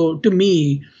also, to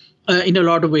me, in a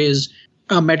lot of ways,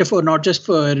 a metaphor not just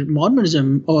for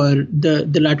Mormonism or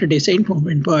the Latter-day Saint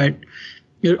movement, but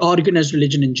your organized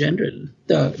religion in general,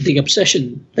 the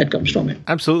obsession that comes from it.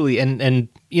 Absolutely. And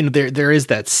you know, there is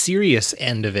that serious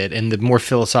end of it and the more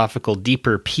philosophical,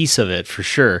 deeper piece of it for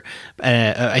sure.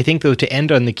 I think though, to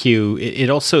end on the Q,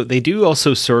 they do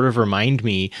also sort of remind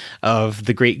me of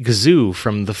the Great Gazoo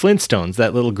from the Flintstones,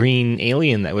 that little green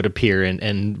alien that would appear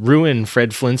and ruin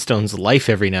Fred Flintstone's life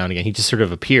every now and again. He just sort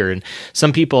of appear. And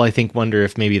some people, I think, wonder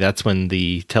if maybe that's when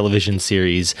the television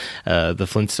series, the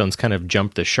Flintstones, kind of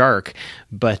jumped the shark.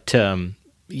 But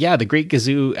yeah, the Great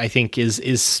Gazoo, I think,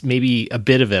 is maybe a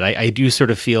bit of it. I do sort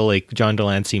of feel like John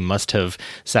Delancey must have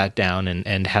sat down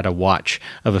and had a watch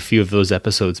of a few of those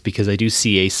episodes, because I do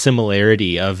see a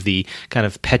similarity of the kind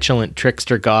of petulant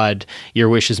trickster god, your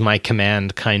wish is my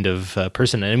command kind of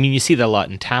person. And I mean, you see that a lot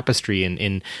in Tapestry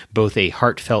in both a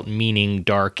heartfelt, meaning,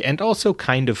 dark, and also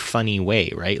kind of funny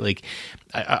way, right? Like,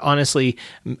 honestly,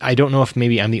 I don't know if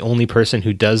maybe I'm the only person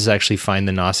who does actually find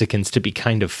the Nausicaans to be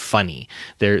kind of funny.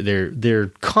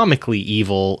 They're comically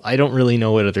evil. I don't really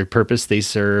know what other purpose they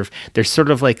serve. They're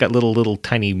sort of like a little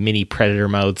tiny mini predator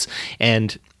mouths,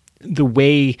 and the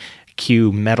way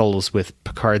Q meddles with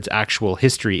Picard's actual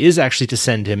history is actually to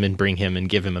send him and bring him and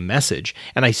give him a message.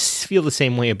 And I feel the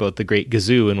same way about the Great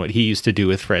Gazoo and what he used to do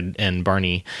with Fred and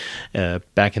Barney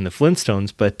back in the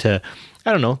Flintstones, but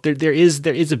I don't know. There is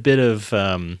a bit of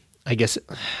I guess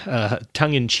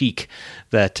tongue in cheek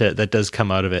that does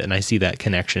come out of it, and I see that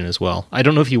connection as well. I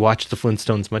don't know if you watched the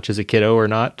Flintstones much as a kiddo or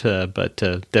not, but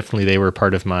definitely they were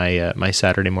part of my my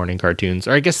Saturday morning cartoons,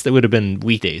 or I guess they would have been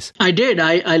weekdays. I did.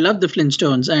 I love the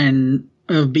Flintstones,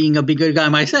 and being a bigger guy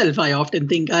myself, I often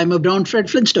think I'm a brown Fred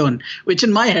Flintstone, which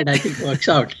in my head I think works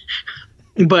out.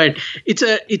 But it's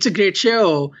a great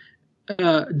show.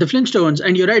 The Flintstones,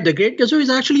 and you're right, the Great Gazoo is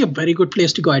actually a very good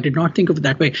place to go. I did not think of it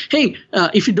that way. Hey,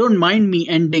 if you don't mind me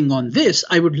ending on this,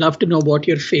 I would love to know what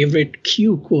your favorite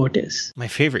Q quote is. My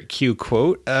favorite Q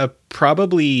quote?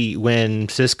 Probably when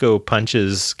Cisco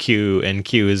punches Q and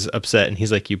Q is upset and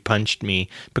he's like, you punched me.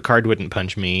 Picard wouldn't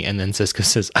punch me. And then Cisco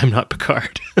says, I'm not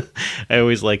Picard. I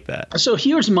always like that. So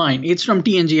here's mine. It's from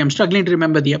TNG. I'm struggling to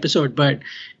remember the episode, but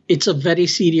it's a very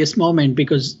serious moment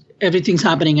because everything's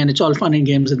happening and it's all fun and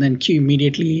games, and then Q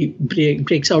immediately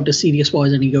breaks out a serious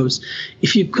voice and he goes,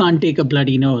 if you can't take a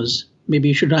bloody nose, maybe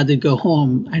you should rather go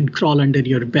home and crawl under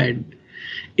your bed.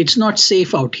 It's not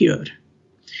safe out here.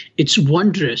 It's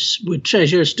wondrous with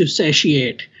treasures to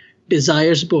satiate,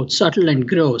 desires both subtle and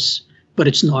gross, but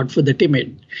it's not for the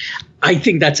timid. I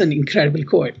think that's an incredible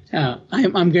quote.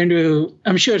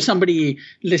 I'm sure somebody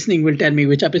listening will tell me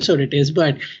which episode it is,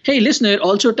 but hey, listener,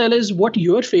 also tell us what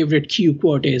your favorite Q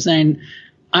quote is. And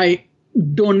I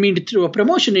don't mean to throw a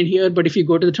promotion in here, but if you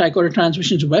go to the Tricorder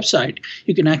Transmissions website,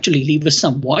 you can actually leave us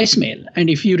some voicemail. And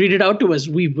if you read it out to us,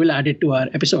 we will add it to our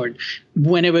episode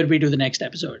whenever we do the next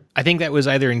episode. I think that was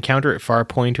either Encounter at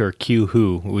Farpoint or Q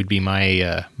Who would be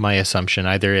my my assumption.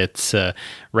 Either it's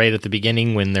right at the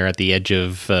beginning when they're at the edge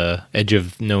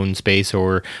of known space,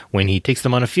 or when he takes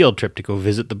them on a field trip to go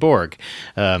visit the Borg.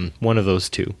 One of those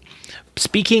two.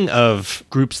 Speaking of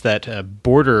groups that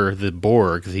border the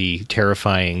Borg, the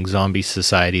terrifying zombie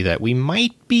society, that we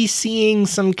might be seeing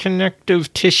some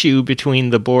connective tissue between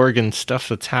the Borg and stuff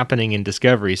that's happening in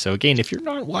Discovery. So again, if you're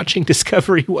not watching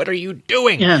Discovery, what are you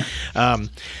doing? Yeah.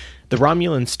 The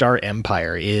Romulan Star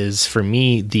Empire is, for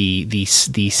me, the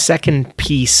second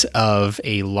piece of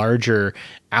a larger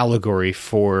allegory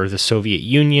for the Soviet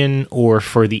Union or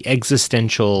for the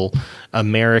existential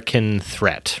American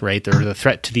threat, right? The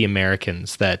threat to the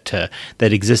Americans that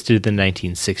existed in the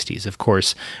 1960s. Of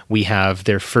course, we have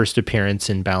their first appearance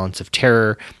in Balance of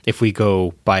Terror. If we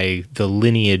go by the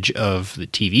lineage of the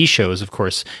TV shows, of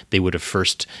course, we would have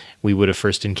first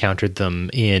encountered them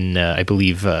in, I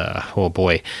believe,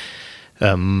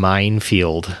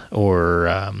 Minefield or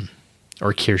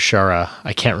Kirshara.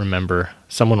 I can't remember.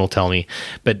 Someone will tell me.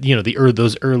 But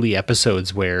those early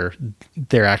episodes where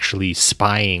they're actually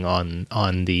spying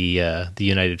on the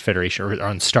United Federation, or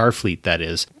on Starfleet, that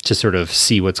is, to sort of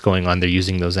see what's going on. They're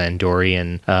using those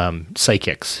Andorian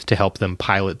psychics to help them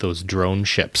pilot those drone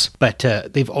ships. But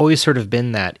they've always sort of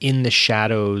been that in the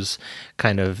shadows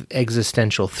kind of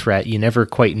existential threat. You never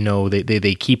quite know.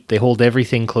 They hold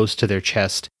everything close to their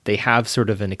chest. They have sort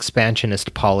of an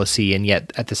expansionist policy, and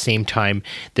yet at the same time,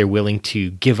 they're willing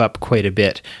to give up quite a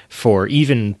bit for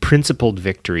even principled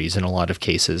victories in a lot of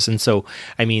cases. And so,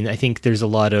 I mean, I think there's a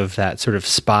lot of that sort of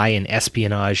spy and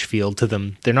espionage feel to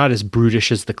them. They're not as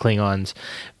brutish as the Klingons,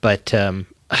 but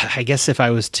I guess if I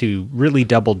was to really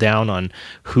double down on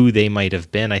who they might have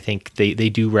been, I think they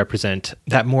do represent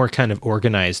that more kind of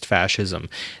organized fascism.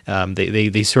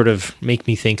 They sort of make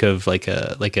me think of like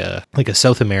a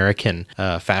South American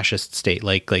fascist state,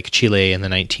 like Chile in the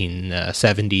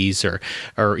 1970s,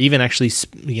 or even actually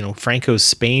Franco's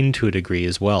Spain to a degree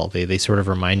as well. They sort of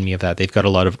remind me of that. They've got a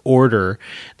lot of order.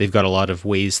 They've got a lot of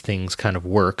ways things kind of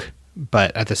work.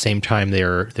 But at the same time,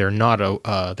 they're not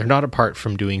apart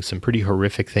from doing some pretty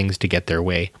horrific things to get their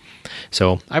way.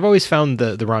 So I've always found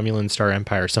the Romulan Star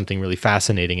Empire something really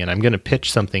fascinating, and I'm going to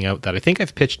pitch something out that I think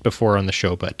I've pitched before on the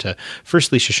show. But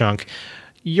firstly, Shashank,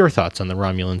 your thoughts on the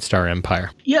Romulan Star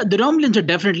Empire? Yeah, the Romulans are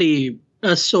definitely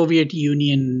a Soviet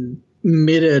Union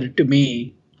mirror to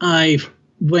me.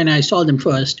 When I saw them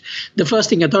first, the first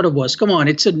thing I thought of was, come on,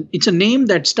 it's a name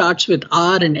that starts with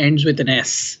R and ends with an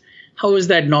S. How is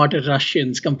that not a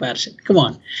Russian's comparison? Come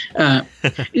on.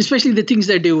 Especially the things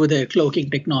they do with their cloaking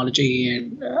technology.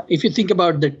 And if you think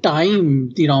about the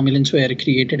time the Romulans were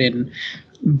created in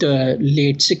the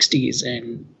late 60s,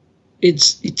 and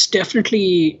it's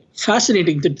definitely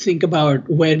fascinating to think about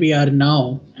where we are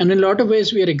now. And in a lot of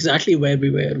ways, we are exactly where we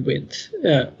were with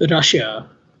Russia.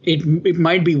 It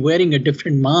might be wearing a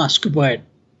different mask, but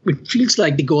it feels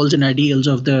like the goals and ideals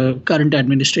of the current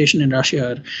administration in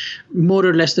Russia are more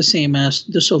or less the same as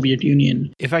the Soviet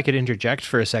Union. If I could interject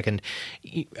for a second,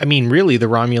 I mean, really, the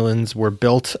Romulans were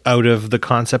built out of the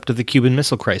concept of the Cuban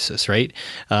Missile Crisis, right?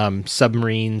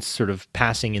 Submarines sort of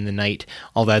passing in the night,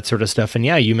 all that sort of stuff. And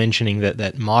yeah, you mentioning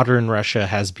that modern Russia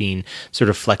has been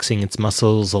sort of flexing its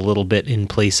muscles a little bit in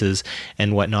places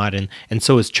and whatnot. And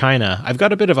so is China. I've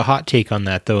got a bit of a hot take on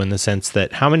that, though, in the sense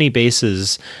that how many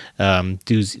bases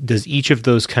does each of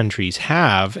those countries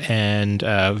have, and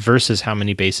versus how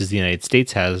many bases the United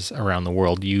States has around the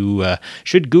world? You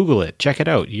should Google it. Check it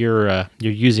out. You're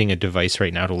using a device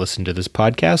right now to listen to this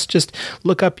podcast. Just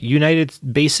look up United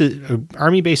bases,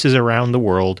 Army bases around the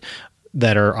world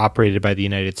that are operated by the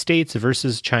United States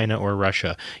versus China or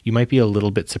Russia. You might be a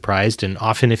little bit surprised, and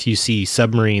often if you see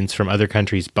submarines from other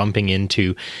countries bumping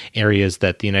into areas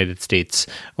that the United States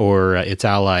or its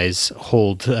allies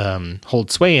hold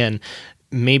sway in,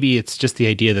 maybe it's just the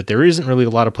idea that there isn't really a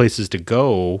lot of places to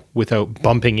go without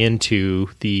bumping into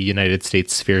the United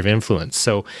States sphere of influence.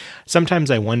 So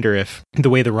sometimes I wonder if the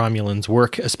way the Romulans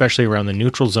work, especially around the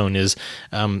neutral zone, is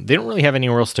they don't really have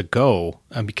anywhere else to go,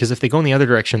 because if they go in the other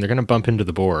direction, they're going to bump into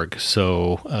the Borg.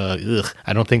 So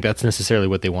I don't think that's necessarily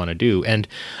what they want to do. And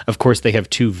of course, they have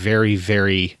two very,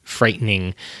 very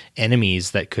frightening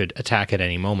enemies that could attack at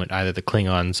any moment, either the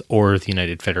Klingons or the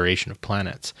United Federation of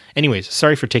Planets. Anyways,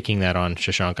 sorry for taking that on,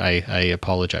 Shashank. I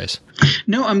apologize.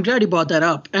 No, I'm glad you brought that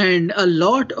up. And a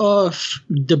lot of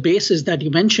the bases that you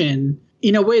mentioned,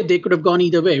 in a way, they could have gone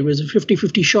either way. It was a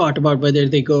 50-50 shot about whether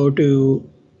they go to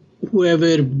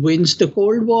whoever wins the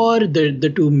Cold War,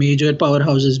 the two major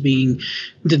powerhouses being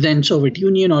the then Soviet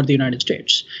Union or the United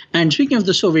States. And speaking of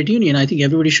the Soviet Union, I think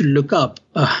everybody should look up.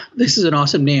 This is an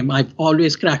awesome name. I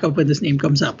always crack up when this name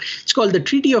comes up. It's called the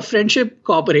Treaty of Friendship,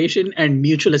 Cooperation, and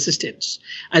Mutual Assistance.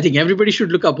 I think everybody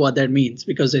should look up what that means,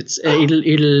 because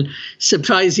it'll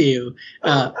surprise you.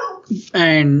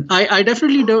 And I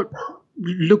definitely don't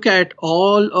look at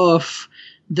all of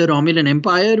the Romulan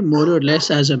Empire more or less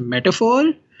as a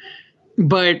metaphor.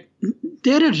 But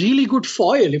they're a really good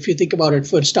foil if you think about it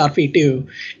for Starfleet too,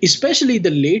 especially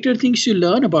the later things you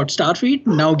learn about Starfleet.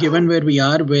 Now, given where we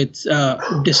are with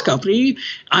Discovery,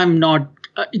 I'm not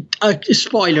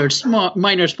spoilers,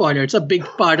 minor spoilers. A big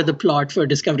part of the plot for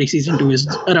Discovery Season 2 is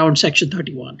around Section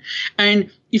 31. And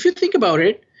if you think about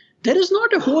it, there is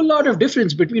not a whole lot of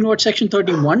difference between what Section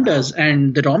 31 does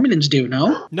and the Romulans do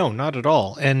now. No, not at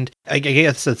all. And I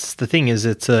guess that's the thing, is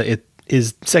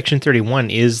Section 31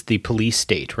 is the police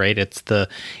state, right? It's the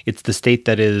state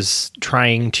that is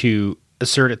trying to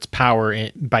assert its power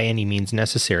by any means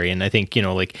necessary. And I think,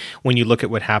 like when you look at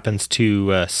what happens to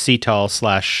Cetal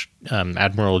 /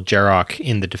 Admiral Jarok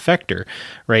in The Defector,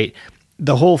 right?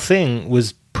 The whole thing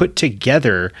was put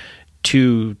together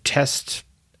to test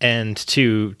and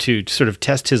to sort of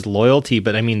test his loyalty.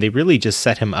 But I mean, they really just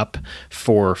set him up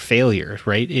for failure,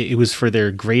 right? It was for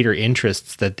their greater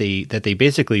interests that they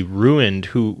basically ruined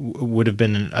who would have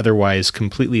been an otherwise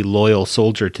completely loyal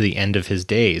soldier to the end of his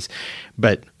days,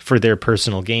 but for their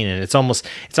personal gain. And it's almost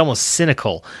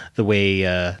cynical the way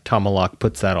Tomalak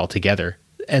puts that all together.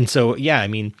 And so, yeah, I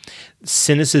mean,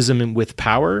 cynicism with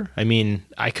power. I mean,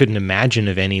 I couldn't imagine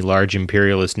of any large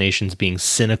imperialist nations being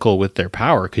cynical with their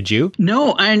power. Could you?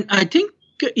 No, and I think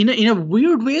in a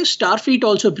weird way, Starfleet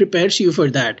also prepares you for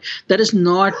that. That is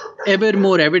not ever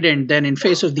more evident than in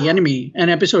Face of the Enemy, an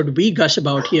episode we gush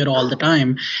about here all the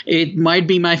time. It might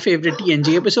be my favorite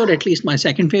TNG episode, at least my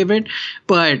second favorite.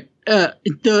 But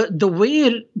the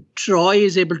way Troy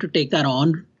is able to take that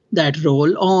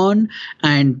role on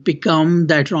and become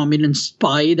that Romulan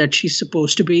spy that she's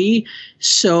supposed to be.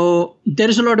 So there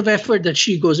is a lot of effort that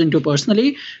she goes into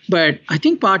personally, but I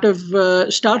think part of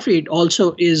Starfleet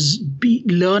also is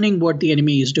learning what the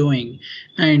enemy is doing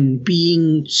and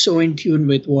being so in tune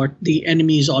with what the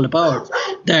enemy is all about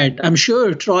that I'm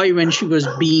sure Troy, when she was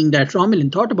being that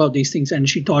Romulan, thought about these things, and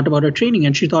she thought about her training,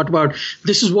 and she thought about,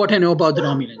 this is what I know about the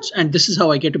Romulans, and this is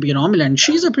how I get to be a Romulan.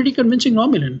 She's a pretty convincing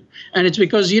Romulan, and it's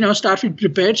because, Starfleet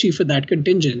prepares you for that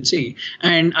contingency.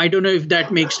 And I don't know if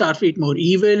that makes Starfleet more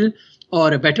evil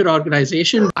or a better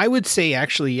organization. I would say,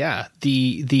 actually, yeah.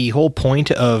 The whole point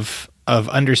of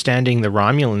understanding the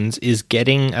Romulans is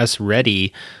getting us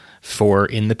ready for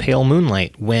In the Pale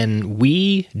Moonlight, when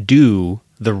we do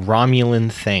the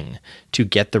Romulan thing to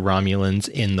get the Romulans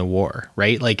in the war,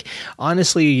 right? Like,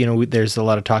 honestly, there's a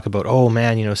lot of talk about, oh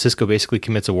man, Sisko basically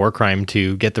commits a war crime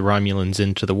to get the Romulans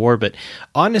into the war. But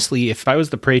honestly, if I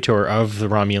was the praetor of the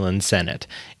Romulan Senate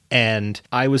and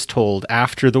I was told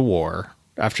after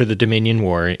the Dominion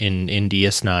War in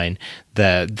DS9,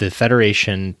 that the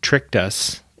Federation tricked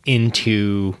us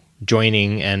into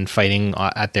joining and fighting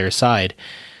at their side,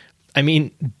 I mean,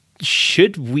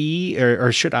 should we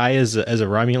or should I as a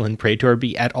Romulan praetor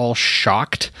be at all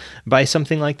shocked by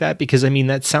something like that? Because I mean,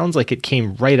 that sounds like it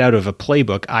came right out of a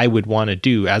playbook I would want to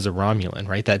do as a Romulan,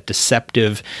 right? That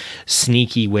deceptive,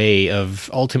 sneaky way of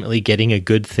ultimately getting a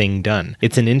good thing done.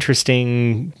 It's an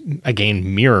interesting,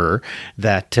 again, mirror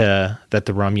that the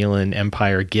Romulan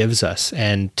Empire gives us.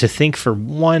 And to think for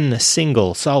one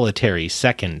single solitary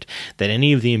second that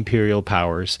any of the imperial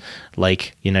powers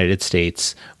like United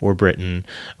States or Britain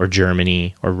or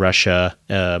Germany or Russia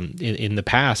in the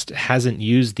past hasn't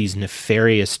used these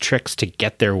nefarious tricks to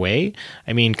get their way.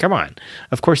 I mean, come on.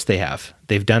 Of course they have.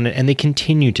 They've done it and they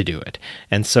continue to do it.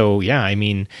 And so, yeah, I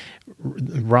mean,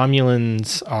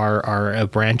 Romulans are a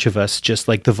branch of us just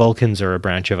like the Vulcans are a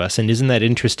branch of us. And isn't that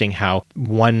interesting how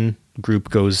one group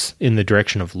goes in the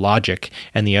direction of logic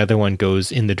and the other one goes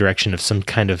in the direction of some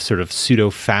kind of sort of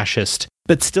pseudo-fascist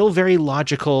but still very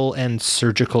logical and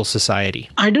surgical society?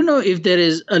 I don't know if there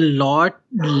is a lot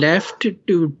left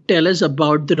to tell us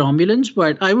about the Romulans,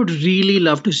 but I would really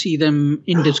love to see them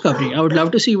in Discovery. I would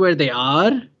love to see where they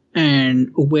are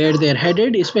and where they're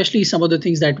headed, especially some of the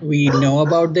things that we know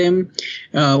about them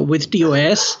with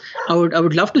TOS. I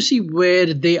would love to see where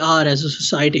they are as a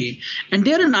society. And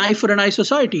they're an eye for an eye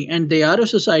society, and they are a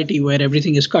society where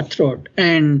everything is cutthroat.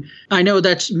 And I know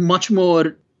that's much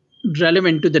more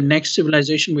relevant to the next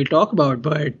civilization we'll talk about,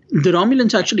 but the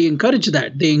Romulans actually encourage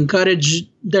that. They encourage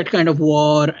that kind of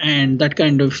war and that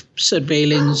kind of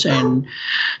surveillance. And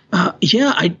I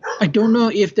don't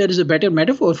know if there is a better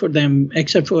metaphor for them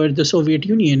except for the Soviet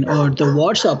Union or the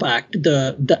Warsaw Pact,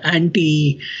 the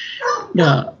anti-NATO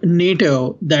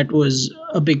that was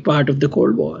a big part of the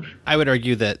Cold War. I would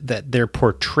argue that their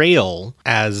portrayal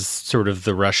as sort of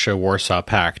the Russia-Warsaw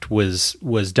Pact was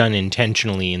done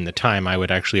intentionally in the time. I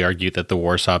would actually argue that the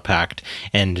Warsaw Pact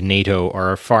and NATO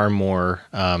are far more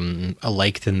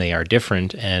alike than they are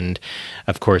different. And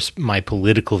of course, my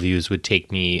political views would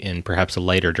take me in perhaps a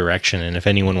lighter direction. And if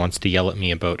anyone wants to yell at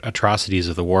me about atrocities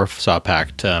of the Warsaw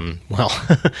Pact, well,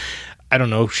 I don't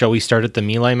know. Shall we start at the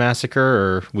My Lai massacre,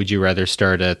 or would you rather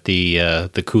start at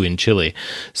the coup in Chile?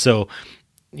 So,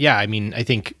 yeah, I mean, I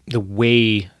think the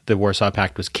way the Warsaw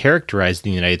Pact was characterized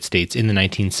in the United States in the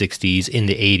 1960s, in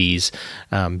the 80s,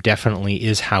 definitely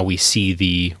is how we see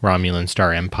the Romulan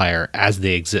Star Empire as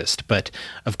they exist. But,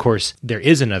 of course, there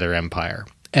is another empire.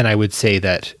 And I would say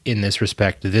that in this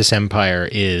respect, this empire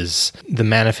is the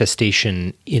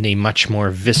manifestation in a much more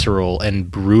visceral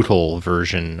and brutal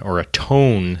version, or a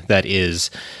tone that is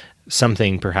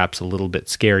something perhaps a little bit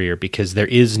scarier, because there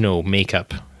is no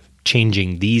makeup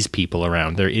changing these people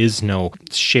around. There is no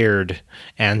shared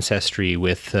ancestry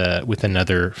with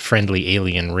another friendly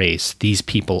alien race. These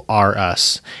people are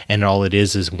us, and all it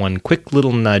is one quick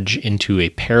little nudge into a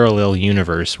parallel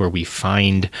universe where we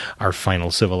find our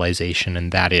final civilization,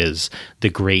 and that is the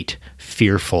great,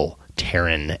 fearful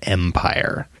Terran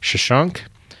Empire. Shashank,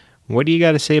 what do you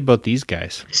got to say about these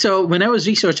guys? So when I was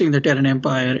researching the Terran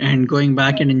Empire and going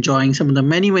back and enjoying some of the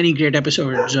many, many great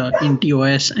episodes in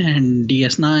TOS and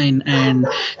DS9 and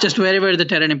just wherever the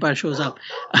Terran Empire shows up,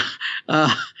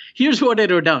 here's what I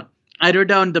wrote down. I wrote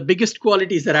down the biggest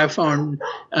qualities that I found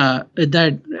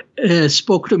that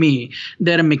spoke to me.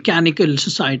 They're a mechanical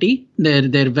society.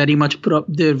 They're very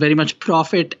much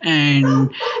profit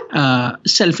and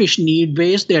selfish need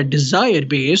based. They're desire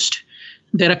based.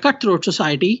 They're a cutthroat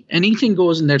society. Anything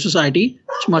goes in their society.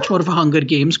 It's much more of a Hunger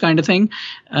Games kind of thing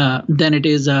than it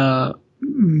is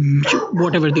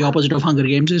whatever the opposite of Hunger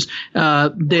Games is.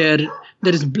 There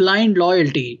is blind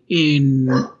loyalty in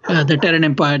the Terran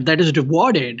Empire that is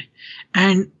rewarded.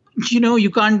 And, you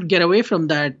can't get away from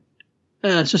that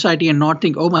society and not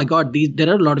think, oh my God, there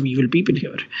are a lot of evil people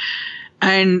here.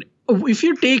 And if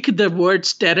you take the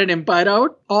words Terran Empire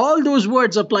out, all those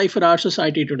words apply for our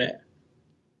society today,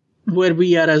 where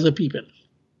we are as a people.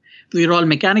 We're all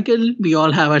mechanical. We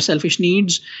all have our selfish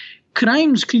needs.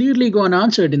 Crimes clearly go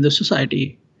unanswered in the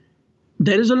society.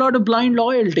 There is a lot of blind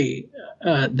loyalty.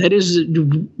 There is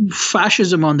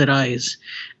fascism on the rise.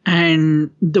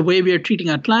 And the way we are treating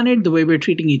our planet, the way we're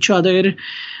treating each other,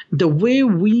 the way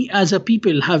we as a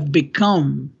people have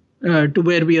become to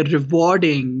where we are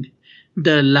rewarding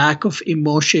the lack of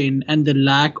emotion and the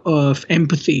lack of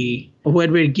empathy,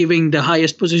 where we're giving the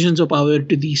highest positions of power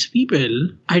to these people.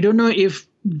 I don't know if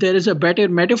there is a better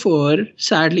metaphor,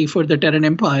 sadly, for the Terran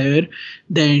Empire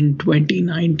than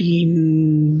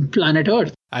 2019 planet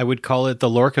Earth. I would call it the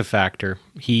Lorca factor.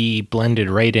 He blended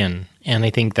right in. And I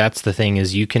think that's the thing,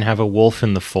 is you can have a wolf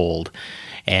in the fold.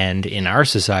 And in our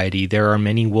society, there are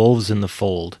many wolves in the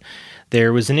fold.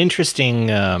 There was an interesting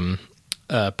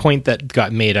point that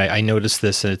got made. I noticed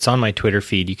this. It's on my Twitter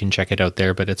feed. You can check it out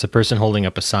there. But it's a person holding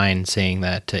up a sign saying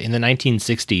that in the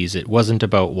 1960s, it wasn't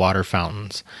about water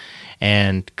fountains.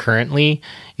 And currently,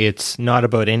 it's not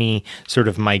about any sort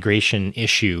of migration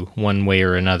issue one way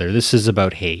or another. This is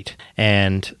about hate.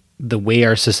 And the way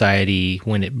our society,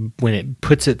 when it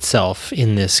puts itself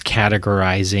in this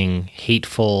categorizing,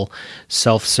 hateful,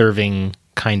 self-serving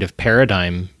kind of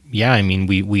paradigm, yeah, I mean,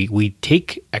 we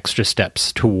take extra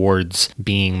steps towards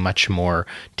being much more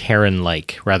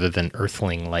Terran-like rather than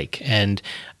Earthling-like. And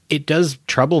it does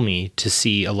trouble me to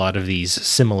see a lot of these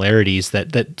similarities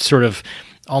that sort of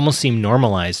almost seem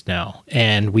normalized now.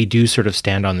 And we do sort of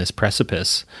stand on this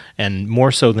precipice, and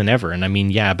more so than ever. And I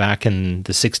mean, yeah, back in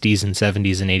the 60s and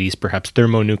 70s and 80s, perhaps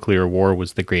thermonuclear war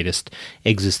was the greatest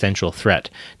existential threat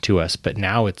to us. But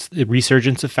now it's a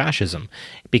resurgence of fascism,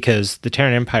 because the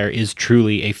Terran Empire is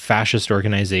truly a fascist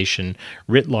organization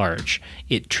writ large.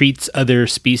 It treats other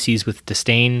species with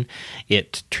disdain.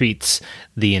 It treats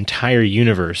the entire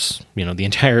universe, the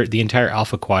entire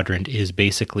Alpha Quadrant is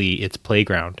basically its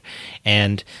playground.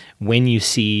 And when you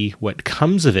see what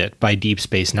comes of it by Deep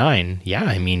Space Nine, yeah,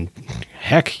 I mean,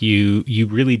 heck, you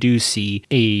really do see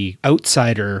a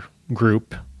outsider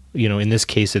group, in this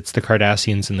case it's the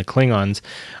Cardassians and the Klingons,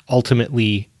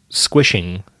 ultimately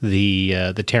squishing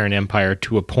the Terran Empire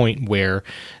to a point where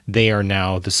they are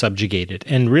now the subjugated.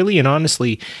 And really and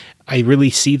honestly, I really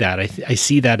see that. I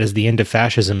see that as the end of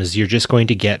fascism, is you're just going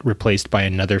to get replaced by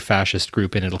another fascist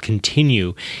group, and it'll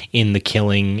continue in the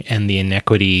killing and the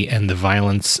inequity and the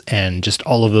violence, and just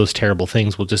all of those terrible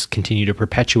things will just continue to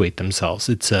perpetuate themselves.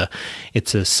 It's a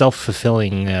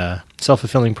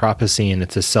self-fulfilling prophecy, and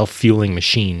it's a self-fueling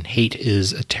machine. Hate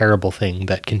is a terrible thing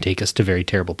that can take us to very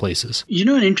terrible places.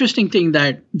 An interesting thing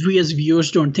that we as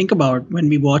viewers don't think about when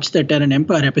we watch the Terran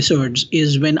Empire episodes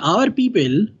is when our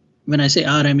people, when I say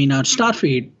our, I mean our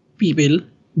Starfleet people,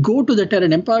 go to the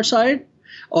Terran Empire side,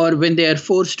 or when they are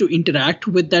forced to interact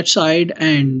with that side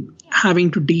and having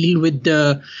to deal with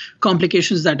the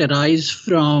complications that arise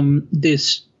from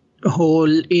this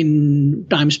hole in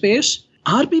time-space,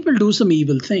 our people do some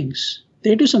evil things.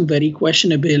 They do some very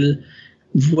questionable,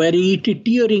 very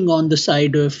teetering on the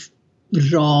side of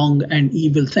wrong and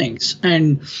evil things.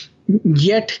 And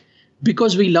yet,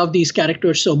 because we love these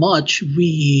characters so much,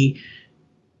 we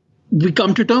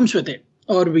come to terms with it,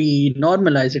 or we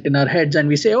normalize it in our heads and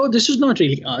we say, oh, this is not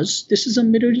really us. This is a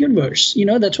mirror universe.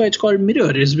 That's why it's called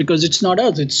mirror, is because it's not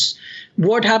us. It's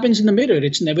what happens in the mirror.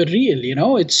 It's never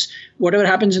real. It's whatever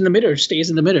happens in the mirror stays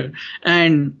in the mirror.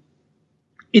 And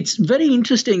it's very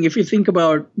interesting if you think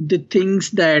about the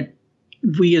things that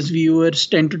we as viewers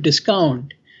tend to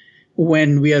discount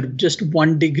when we are just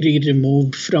 1 degree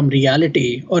removed from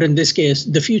reality, or in this case,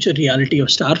 the future reality of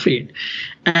Starfleet.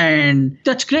 And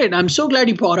that's great. I'm so glad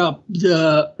you brought up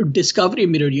the Discovery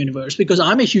Mirror Universe, because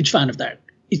I'm a huge fan of that.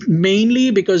 It's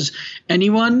mainly because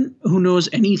anyone who knows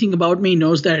anything about me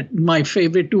knows that my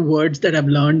favorite 2 words that I've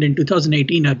learned in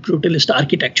 2018 are brutalist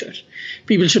architecture.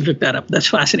 People should look that up. That's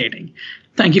fascinating.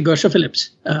 Thank you, Gersha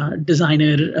Phillips,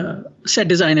 set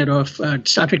designer of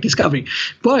Star Trek Discovery.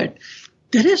 But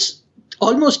there is,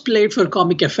 almost played for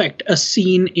comic effect, a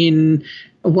scene in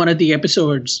one of the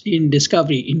episodes in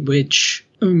Discovery in which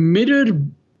Mirror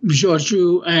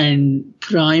Georgiou and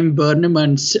Prime Burnham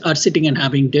are sitting and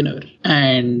having dinner,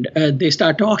 and they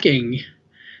start talking,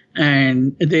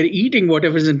 and they're eating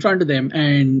whatever's in front of them,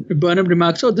 and Burnham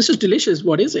remarks, "Oh, this is delicious.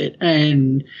 What is it?"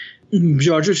 And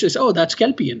Georgiou says, "Oh, that's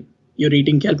Kelpian. You're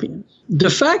eating Kelpian." The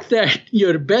fact that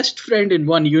your best friend in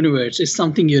one universe is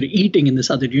something you're eating in this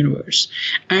other universe.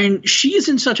 And she is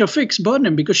in such a fix,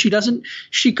 Burnham, because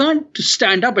she can't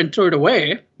stand up and throw it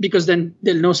away, because then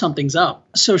they'll know something's up.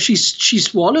 So she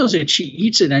swallows it, she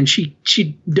eats it, and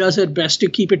she does her best to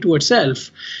keep it to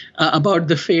herself about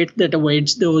the fate that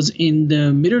awaits those in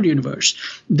the mirror universe.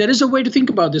 There is a way to think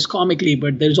about this comically,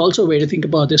 but there's also a way to think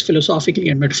about this philosophically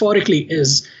and metaphorically,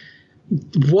 is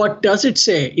what does it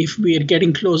say if we are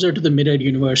getting closer to the mirror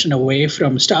universe and away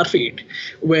from Starfleet,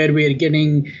 where we are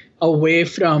getting away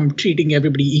from treating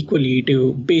everybody equally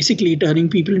to basically turning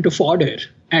people into fodder,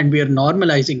 and we are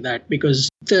normalizing that because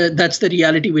that's the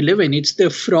reality we live in. It's the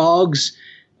frogs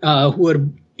who are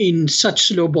in such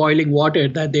slow boiling water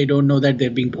that they don't know that they're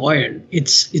being boiled.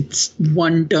 It's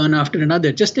one turn after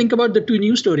another. Just think about the 2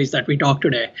 news stories that we talked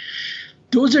today.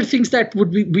 Those are things that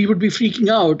we would be freaking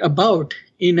out about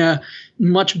in a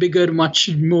much bigger,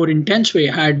 much more intense way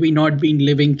had we not been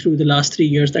living through the last 3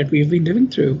 years that we've been living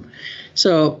through.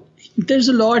 So there's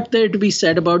a lot there to be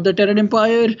said about the Terran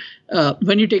Empire.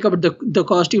 When you take up the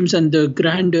costumes and the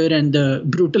grandeur and the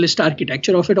brutalist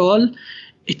architecture of it all,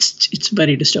 it's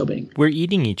very disturbing. We're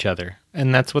eating each other,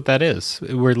 and that's what that is.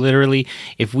 We're literally,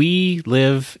 if we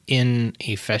live in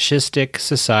a fascistic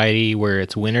society where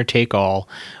it's winner take all,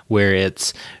 where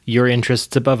it's your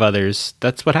interests above others,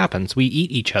 that's what happens. We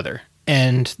eat each other.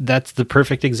 And that's the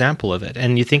perfect example of it.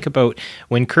 And you think about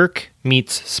when Kirk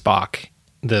meets Spock,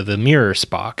 the mirror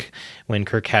Spock, when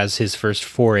Kirk has his first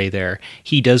foray there,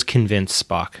 he does convince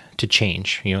Spock to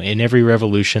change. You know, in every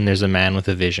revolution, there's a man with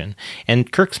a vision.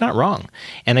 And Kirk's not wrong.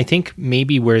 And I think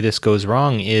maybe where this goes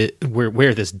wrong is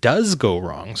where this does go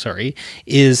wrong,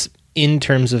 is in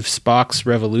terms of Spock's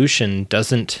revolution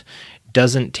doesn't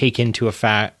take into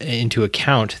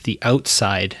account the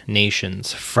outside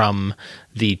nations from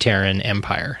the Terran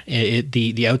Empire.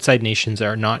 The outside nations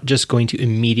are not just going to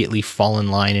immediately fall in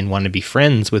line and want to be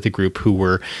friends with a group who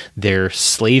were their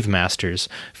slave masters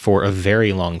for a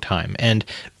very long time. And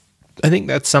I think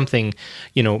that's something,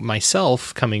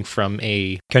 myself coming from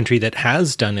a country that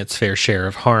has done its fair share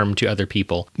of harm to other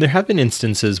people, there have been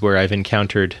instances where I've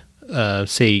encountered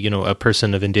a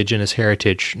person of indigenous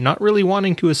heritage not really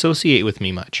wanting to associate with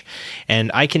me much.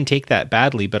 And I can take that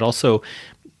badly, but also,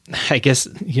 I guess,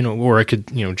 or I could,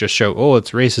 just show, oh,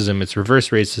 it's racism, it's reverse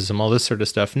racism, all this sort of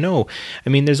stuff. No, I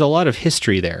mean, there's a lot of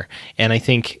history there. And I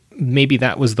think maybe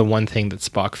that was the one thing that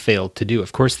Spock failed to do.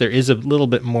 Of course, there is a little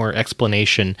bit more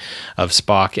explanation of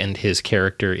Spock and his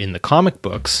character in the comic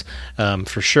books,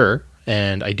 for sure.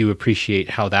 And I do appreciate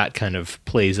how that kind of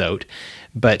plays out.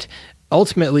 But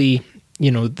ultimately,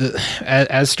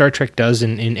 as Star Trek does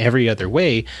in every other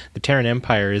way, the Terran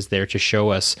Empire is there to show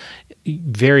us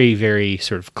very, very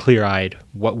sort of clear-eyed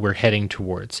what we're heading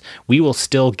towards. We will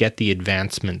still get the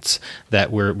advancements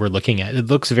that we're looking at. It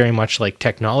looks very much like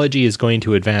technology is going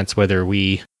to advance whether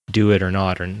we do it or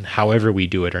not, or however we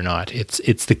do it or not.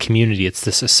 It's the community, it's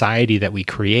the society that we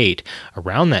create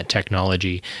around that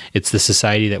technology. It's the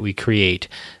society that we create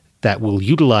that will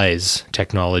utilize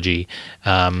technology.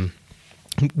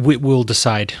 We will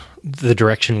decide the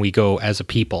direction we go as a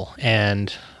people,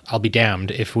 and I'll be damned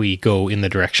if we go in the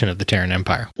direction of the Terran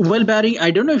Empire. Well, Barry,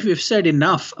 I don't know if we've said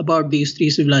enough about these 3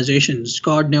 civilizations.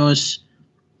 God knows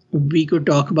we could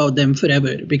talk about them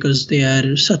forever because they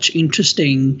are such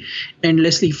interesting,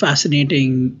 endlessly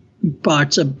fascinating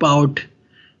parts about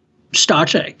Star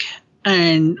Trek.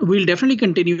 And we'll definitely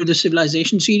continue the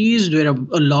Civilization series. There are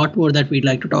a lot more that we'd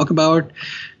like to talk about.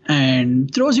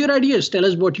 And throw us your ideas. Tell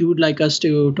us what you would like us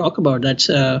to talk about. That's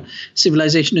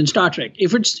Civilization in Star Trek.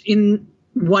 If it's in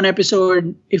one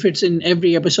episode, if it's in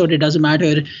every episode, it doesn't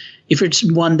matter. if it's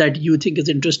one that you think is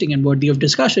interesting and worthy of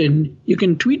discussion, you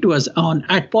can tweet to us on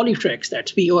 @PoliTreks.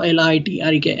 That's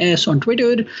PoliTreks on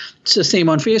Twitter. It's the same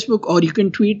on Facebook. Or you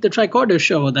can tweet the Tricorder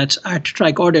Show. That's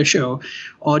 @Tricorder Show.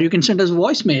 Or you can send us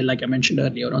voicemail, like I mentioned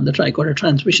earlier, on the Tricorder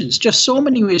Transmissions. Just so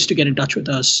many ways to get in touch with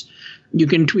us. You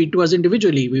can tweet to us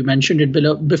individually. We mentioned it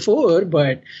before,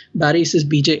 but Barry says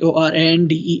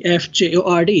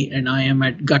BJORNDEFJORD, and I am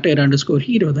at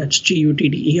Gutter_Hero. That's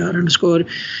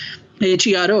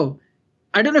GUTDER_HERO.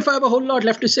 I don't know if I have a whole lot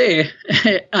left to say.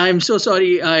 I'm so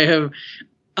sorry I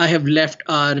have left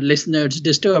our listeners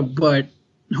disturbed, but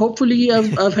hopefully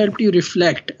I've helped you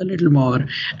reflect a little more.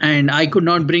 And I could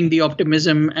not bring the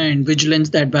optimism and vigilance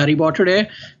that Barry brought today,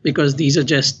 because these are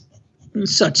just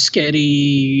such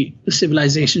scary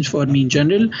civilizations for me in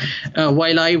general.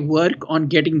 While I work on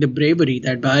getting the bravery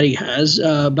that Barry has,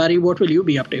 Barry, what will you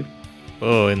be up to?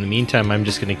 Oh, in the meantime, I'm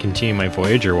just going to continue my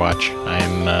Voyager watch.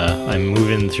 I'm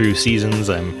moving through seasons.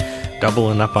 I'm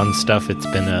doubling up on stuff. It's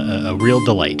been a real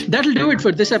delight. That'll do it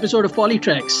for this episode of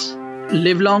PoliTreks.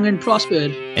 Live long and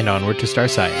prosper. And onward to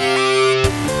Starside.